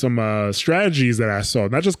strategies that I saw,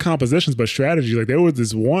 not just compositions, but strategies. Like there was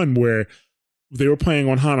this one where they were playing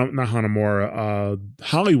on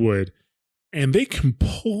Hollywood, and they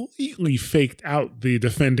completely faked out the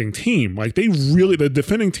defending team. Like the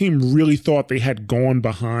defending team really thought they had gone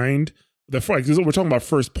behind the fight. We're talking about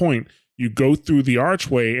first point. You go through the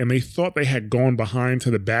archway, and they thought they had gone behind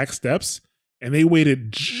to the back steps, and they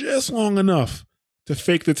waited just long enough to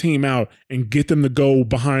fake the team out and get them to go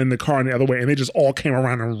behind the car in the other way, and they just all came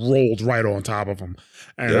around and rolled right on top of them.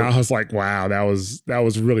 And I was like, wow, that was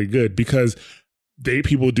really good, because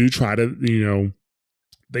people do try to,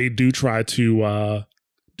 they do try to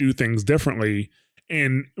do things differently.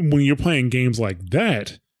 And when you're playing games like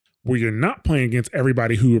that, where you're not playing against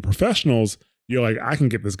everybody who are professionals, you're like, I can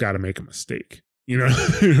get this guy to make a mistake. You know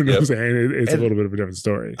what I'm saying? It's a little bit of a different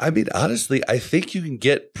story. I mean, honestly, I think you can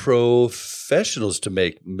get professionals to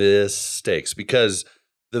make mistakes, because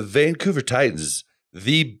the Vancouver Titans,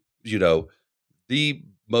 the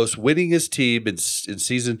most winningest team in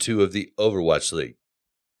season 2 of the Overwatch League,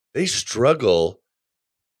 they struggle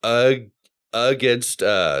against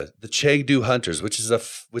the Chengdu Hunters, which is a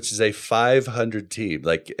 500 team,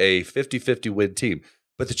 like a 50-50 win team.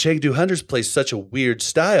 But the Chengdu Hunters play such a weird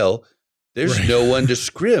style. There's no one to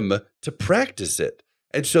scrim to practice it.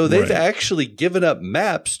 And so they've actually given up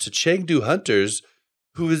maps to Chengdu Hunters,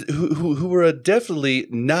 who are definitely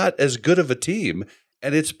not as good of a team.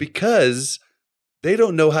 And it's because they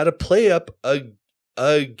don't know how to play up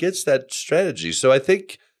against that strategy. So I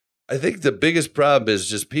think the biggest problem is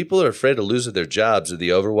just people are afraid of losing their jobs in the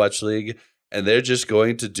Overwatch League, and they're just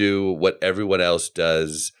going to do what everyone else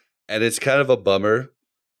does. And it's kind of a bummer,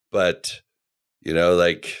 but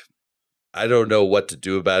I don't know what to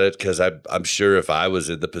do about it, because I'm sure if I was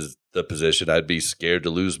in the position, I'd be scared to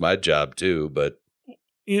lose my job too. But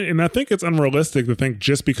and I think it's unrealistic to think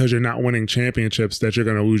just because you're not winning championships that you're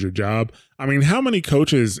going to lose your job. I mean, how many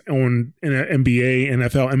coaches in NBA,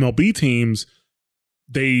 NFL, MLB teams,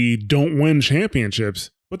 they don't win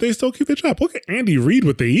championships, but they still keep their job? Look at Andy Reid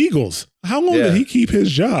with the Eagles. How long did he keep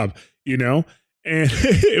his job? And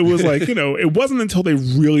it was like, it wasn't until they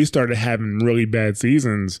really started having really bad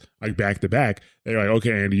seasons, like back to back, they're like,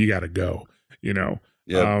 okay, Andy, you got to go,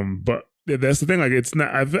 But that's the thing. Like, it's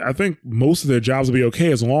not, I think most of their jobs will be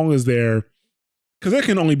okay as long as because there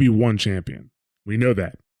can only be one champion. We know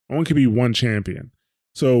that. Only can be one champion.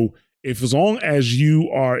 So as long as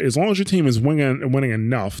your team is winning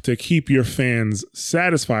enough to keep your fans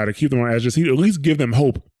satisfied, to keep them on edge, at least give them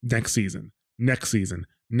hope next season.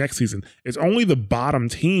 It's only the bottom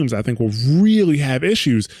teams I think will really have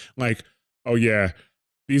issues. Like, oh yeah,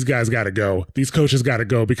 these guys got to go. These coaches got to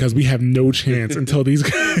go because we have no chance until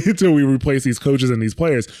we replace these coaches and these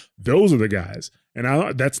players. Those are the guys,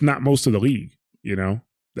 and that's not most of the league.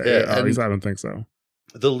 At least I don't think so.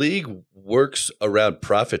 The league works around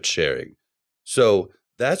profit sharing. So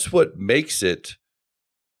that's what makes it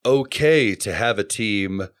okay to have a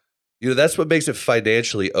team. That's what makes it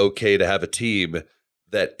financially okay to have a team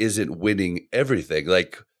that isn't winning everything.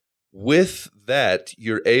 Like with that,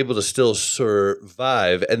 you're able to still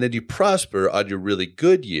survive and then you prosper on your really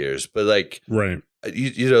good years. But like, right.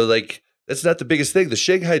 Like that's not the biggest thing. The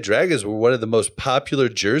Shanghai Dragons were one of the most popular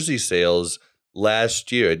jersey sales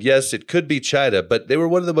last year. And yes, it could be China, but they were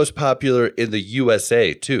one of the most popular in the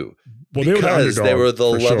USA too. Well, because they were the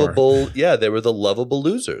lovable, they were the lovable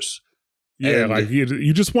losers. Yeah, and like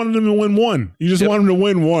you just wanted them to win one. You just wanted them to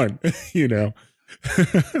win one,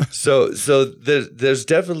 So there's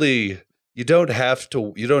definitely you don't have to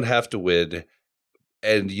win,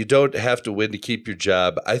 and you don't have to win to keep your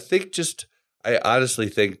job. I honestly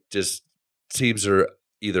think just teams are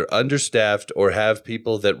either understaffed or have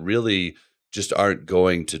people that really just aren't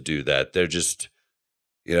going to do that. They're just,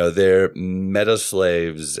 they're meta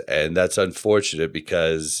slaves, and that's unfortunate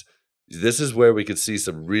because this is where we could see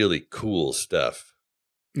some really cool stuff.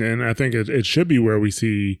 And I think it should be where we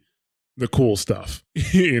see the cool stuff.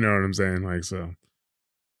 You know what I'm saying? Like, so.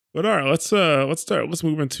 But all right, let's start. Let's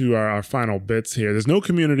move into our final bits here. There's no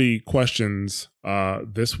community questions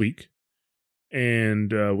this week.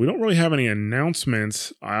 And we don't really have any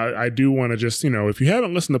announcements. I do want to just, if you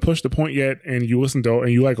haven't listened to Push the Point yet, and you listen to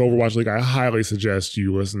and you like Overwatch League, I highly suggest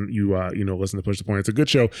you listen. Listen to Push the Point. It's a good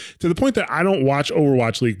show. To the point that I don't watch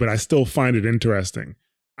Overwatch League, but I still find it interesting.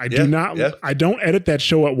 I don't edit that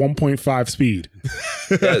show at 1.5 speed.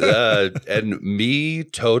 And me,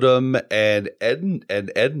 Totem, and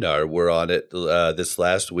Ednar were on it this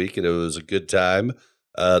last week, and it was a good time.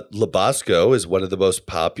 Labasco is one of the most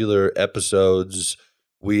popular episodes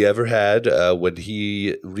we ever had when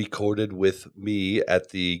he recorded with me at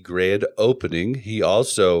the grand opening. He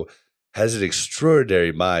also has an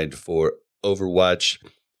extraordinary mind for Overwatch.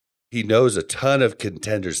 He knows a ton of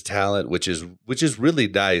contenders' talent, which is really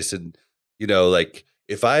nice. And like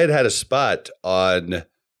if I had a spot on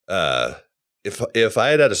if I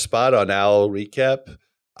had a spot on Owl Recap,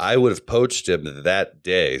 I would have poached him that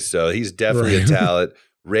day. So he's definitely a talent.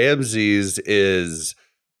 Ramses is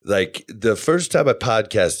like the first time I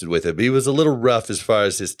podcasted with him, he was a little rough as far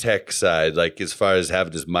as his tech side, like as far as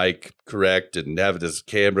having his mic correct and having his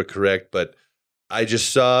camera correct. But I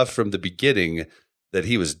just saw from the beginning that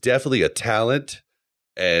he was definitely a talent.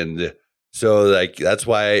 And so like, that's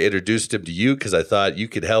why I introduced him to you, because I thought you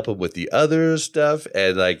could help him with the other stuff.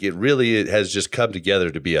 And like, it has just come together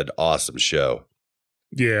to be an awesome show.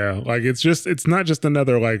 Yeah, like it's not just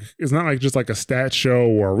another it's not like just like a stat show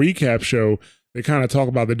or a recap show. They kind of talk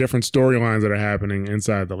about the different storylines that are happening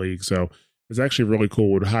inside the league. So it's actually really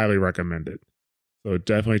cool. Would highly recommend it. So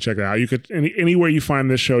definitely check it out. You could anywhere you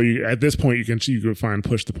find this show. At this point, you could find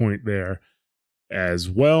Push the Point there as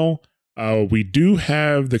well. We do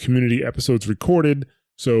have the community episodes recorded,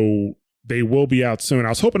 so they will be out soon. I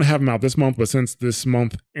was hoping to have them out this month, but since this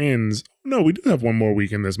month ends, no, we do have one more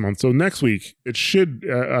week in this month. So next week, I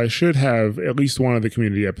should have at least one of the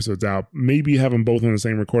community episodes out. Maybe have them both in the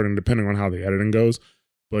same recording, depending on how the editing goes.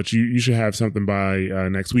 But you should have something by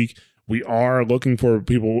next week. We are looking for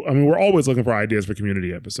people. I mean, we're always looking for ideas for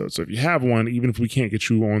community episodes. So if you have one, even if we can't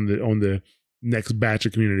get you on the next batch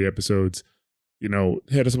of community episodes,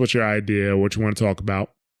 hit us with your idea, what you want to talk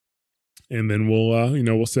about. And then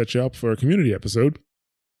we'll set you up for a community episode.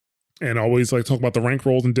 And always talk about the rank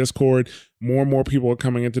rolls in Discord. More and more people are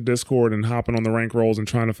coming into Discord and hopping on the rank rolls and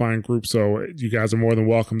trying to find groups. So you guys are more than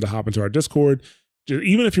welcome to hop into our Discord.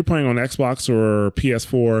 Even if you're playing on Xbox or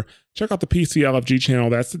PS4, check out the PC LFG channel.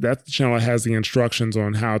 That's the channel that has the instructions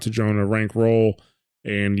on how to join a rank roll.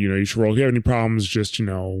 And, you should roll. If you have any problems, just,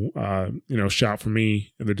 shout for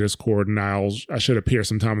me in the Discord, and I should appear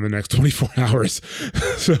sometime in the next 24 hours.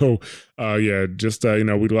 So,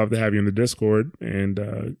 we'd love to have you in the Discord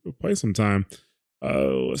and play sometime.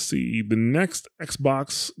 Let's see. The next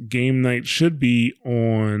Xbox game night should be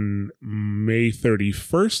on May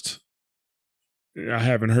 31st. I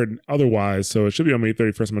haven't heard otherwise, so it should be on May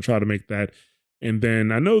 31st. I'm going to try to make that. And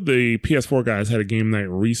then I know the PS4 guys had a game night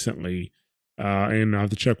recently. And I'll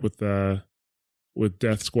have to check with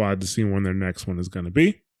Death Squad to see when their next one is going to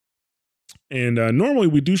be. And normally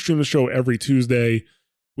we do stream the show every Tuesday.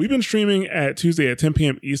 We've been streaming at Tuesday at 10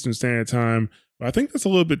 p.m. Eastern Standard Time. But I think that's a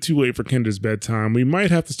little bit too late for Kendra's bedtime. We might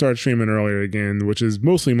have to start streaming earlier again, which is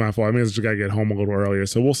mostly my fault. I mean, I just got to get home a little earlier,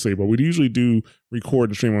 so we'll see. But we usually do record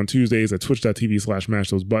and stream on Tuesdays at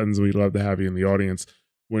twitch.tv/mashthosebuttons. We'd love to have you in the audience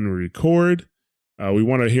when we record. We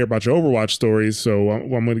want to hear about your Overwatch stories, so I'm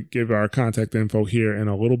going to give our contact info here in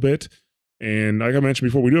a little bit. And like I mentioned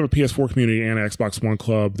before, we do have a PS4 community and an Xbox One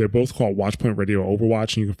club. They're both called Watchpoint Radio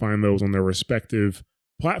Overwatch, and you can find those on their respective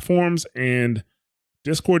platforms and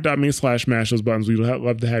discord.me/mashthosebuttons. We'd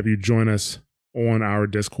love to have you join us on our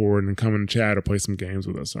Discord and come and chat or play some games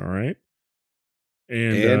with us, all right?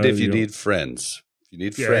 And if you need friends. If you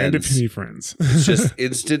need friends. And if you need friends. It's just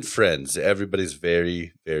instant friends. Everybody's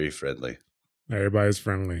very, very friendly. Everybody's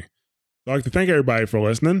friendly. I'd like to thank everybody for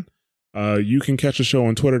listening. You can catch the show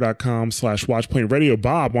on twitter.com/watchpointradio.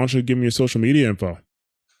 Bob, why don't you give me your social media info?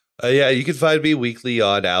 Yeah, you can find me weekly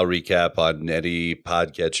on Owl Recap on any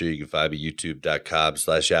podcatcher. You can find me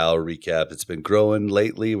youtube.com/Owl Recap. It's been growing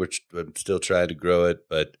lately. I'm still trying to grow it,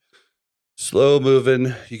 but slow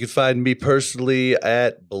moving. You can find me personally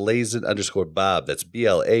at Blazin_Bob. That's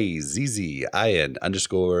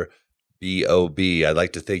BLAZZIN_BOB. I'd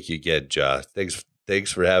like to thank you again, Josh. Thanks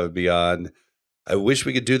for having me on. I wish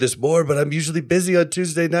we could do this more, but I'm usually busy on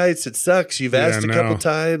Tuesday nights. It sucks. You've asked a couple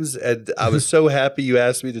times, and I was so happy you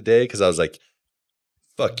asked me today because I was like,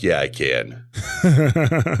 fuck yeah, I can.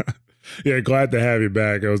 Yeah, glad to have you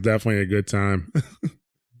back. It was definitely a good time.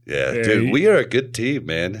 Yeah, dude, we are a good team,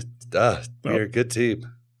 man. We're a good team.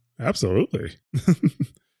 Absolutely.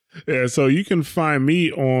 Yeah, so you can find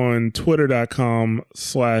me on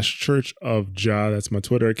twitter.com/churchofja. That's my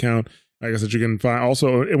Twitter account. Like I said, you can find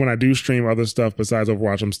also when I do stream other stuff besides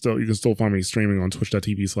Overwatch, you can still find me streaming on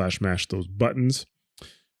twitch.tv/mashthosebuttons.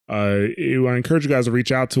 I encourage you guys to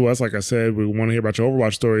reach out to us. Like I said, we want to hear about your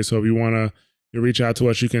Overwatch stories. So if you want to reach out to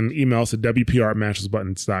us, you can email us at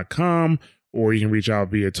wpr@mashthosebuttons.com, or you can reach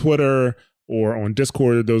out via Twitter or on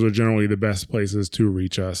Discord. Those are generally the best places to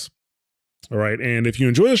reach us. All right. And if you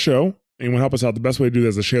enjoy the show and you want to help us out, the best way to do that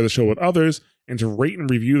is to share the show with others and to rate and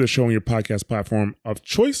review the show on your podcast platform of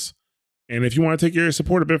choice. And if you want to take your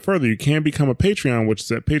support a bit further, you can become a Patreon, which is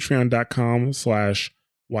at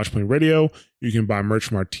patreon.com/watchpointradio. You can buy merch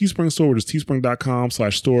from our Teespring store, which is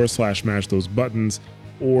teespring.com/store/mashthosebuttons.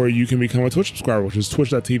 Or you can become a Twitch subscriber, which is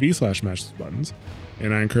twitch.tv/mashthosebuttons.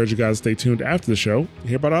 And I encourage you guys to stay tuned after the show to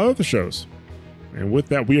hear about our other shows. And with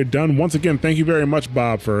that, we are done. Once again, thank you very much,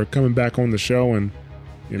 Bob, for coming back on the show. And,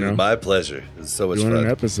 it's my pleasure. It's so much fun. Doing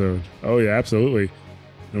an episode. Oh, yeah, absolutely.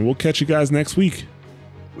 And we'll catch you guys next week.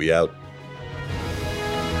 We out.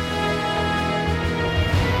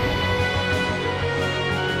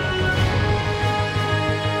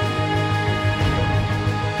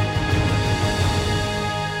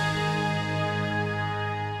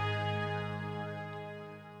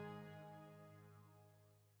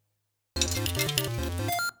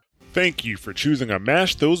 Thank you for choosing a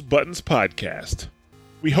Mash Those Buttons podcast.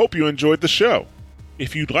 We hope you enjoyed the show.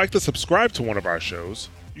 If you'd like to subscribe to one of our shows,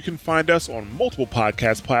 you can find us on multiple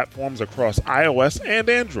podcast platforms across iOS and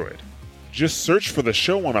Android. Just search for the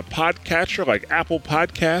show on a podcatcher like Apple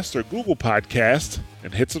Podcasts or Google Podcasts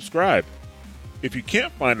and hit subscribe. If you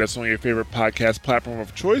can't find us on your favorite podcast platform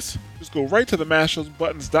of choice, just go right to the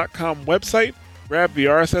mashthosebuttons.com website, grab the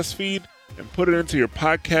RSS feed, and put it into your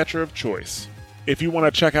podcatcher of choice. If you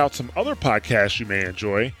want to check out some other podcasts you may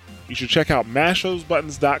enjoy, you should check out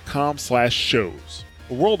mashthosebuttons.com/shows.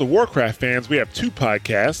 For World of Warcraft fans, we have two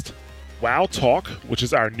podcasts, WoW Talk, which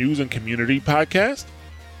is our news and community podcast,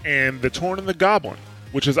 and The Torn and the Goblin,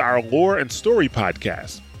 which is our lore and story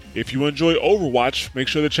podcast. If you enjoy Overwatch, make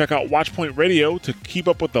sure to check out Watchpoint Radio to keep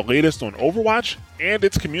up with the latest on Overwatch and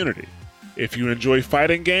its community. If you enjoy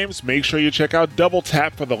fighting games, make sure you check out Double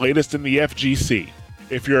Tap for the latest in the FGC.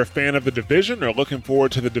 If you're a fan of The Division or looking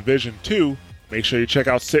forward to The Division 2, make sure you check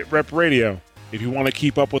out SitRep Radio. If you want to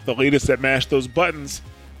keep up with the latest at Mash Those Buttons,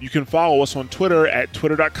 you can follow us on Twitter at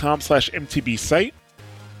twitter.com/mtbsite,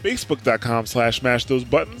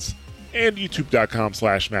 facebook.com/mashthosebuttons, and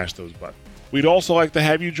youtube.com/mashthosebuttons. We'd also like to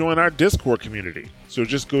have you join our Discord community. So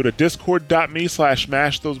just go to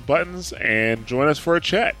discord.me/mashthosebuttons and join us for a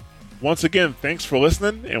chat. Once again, thanks for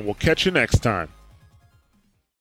listening, and we'll catch you next time.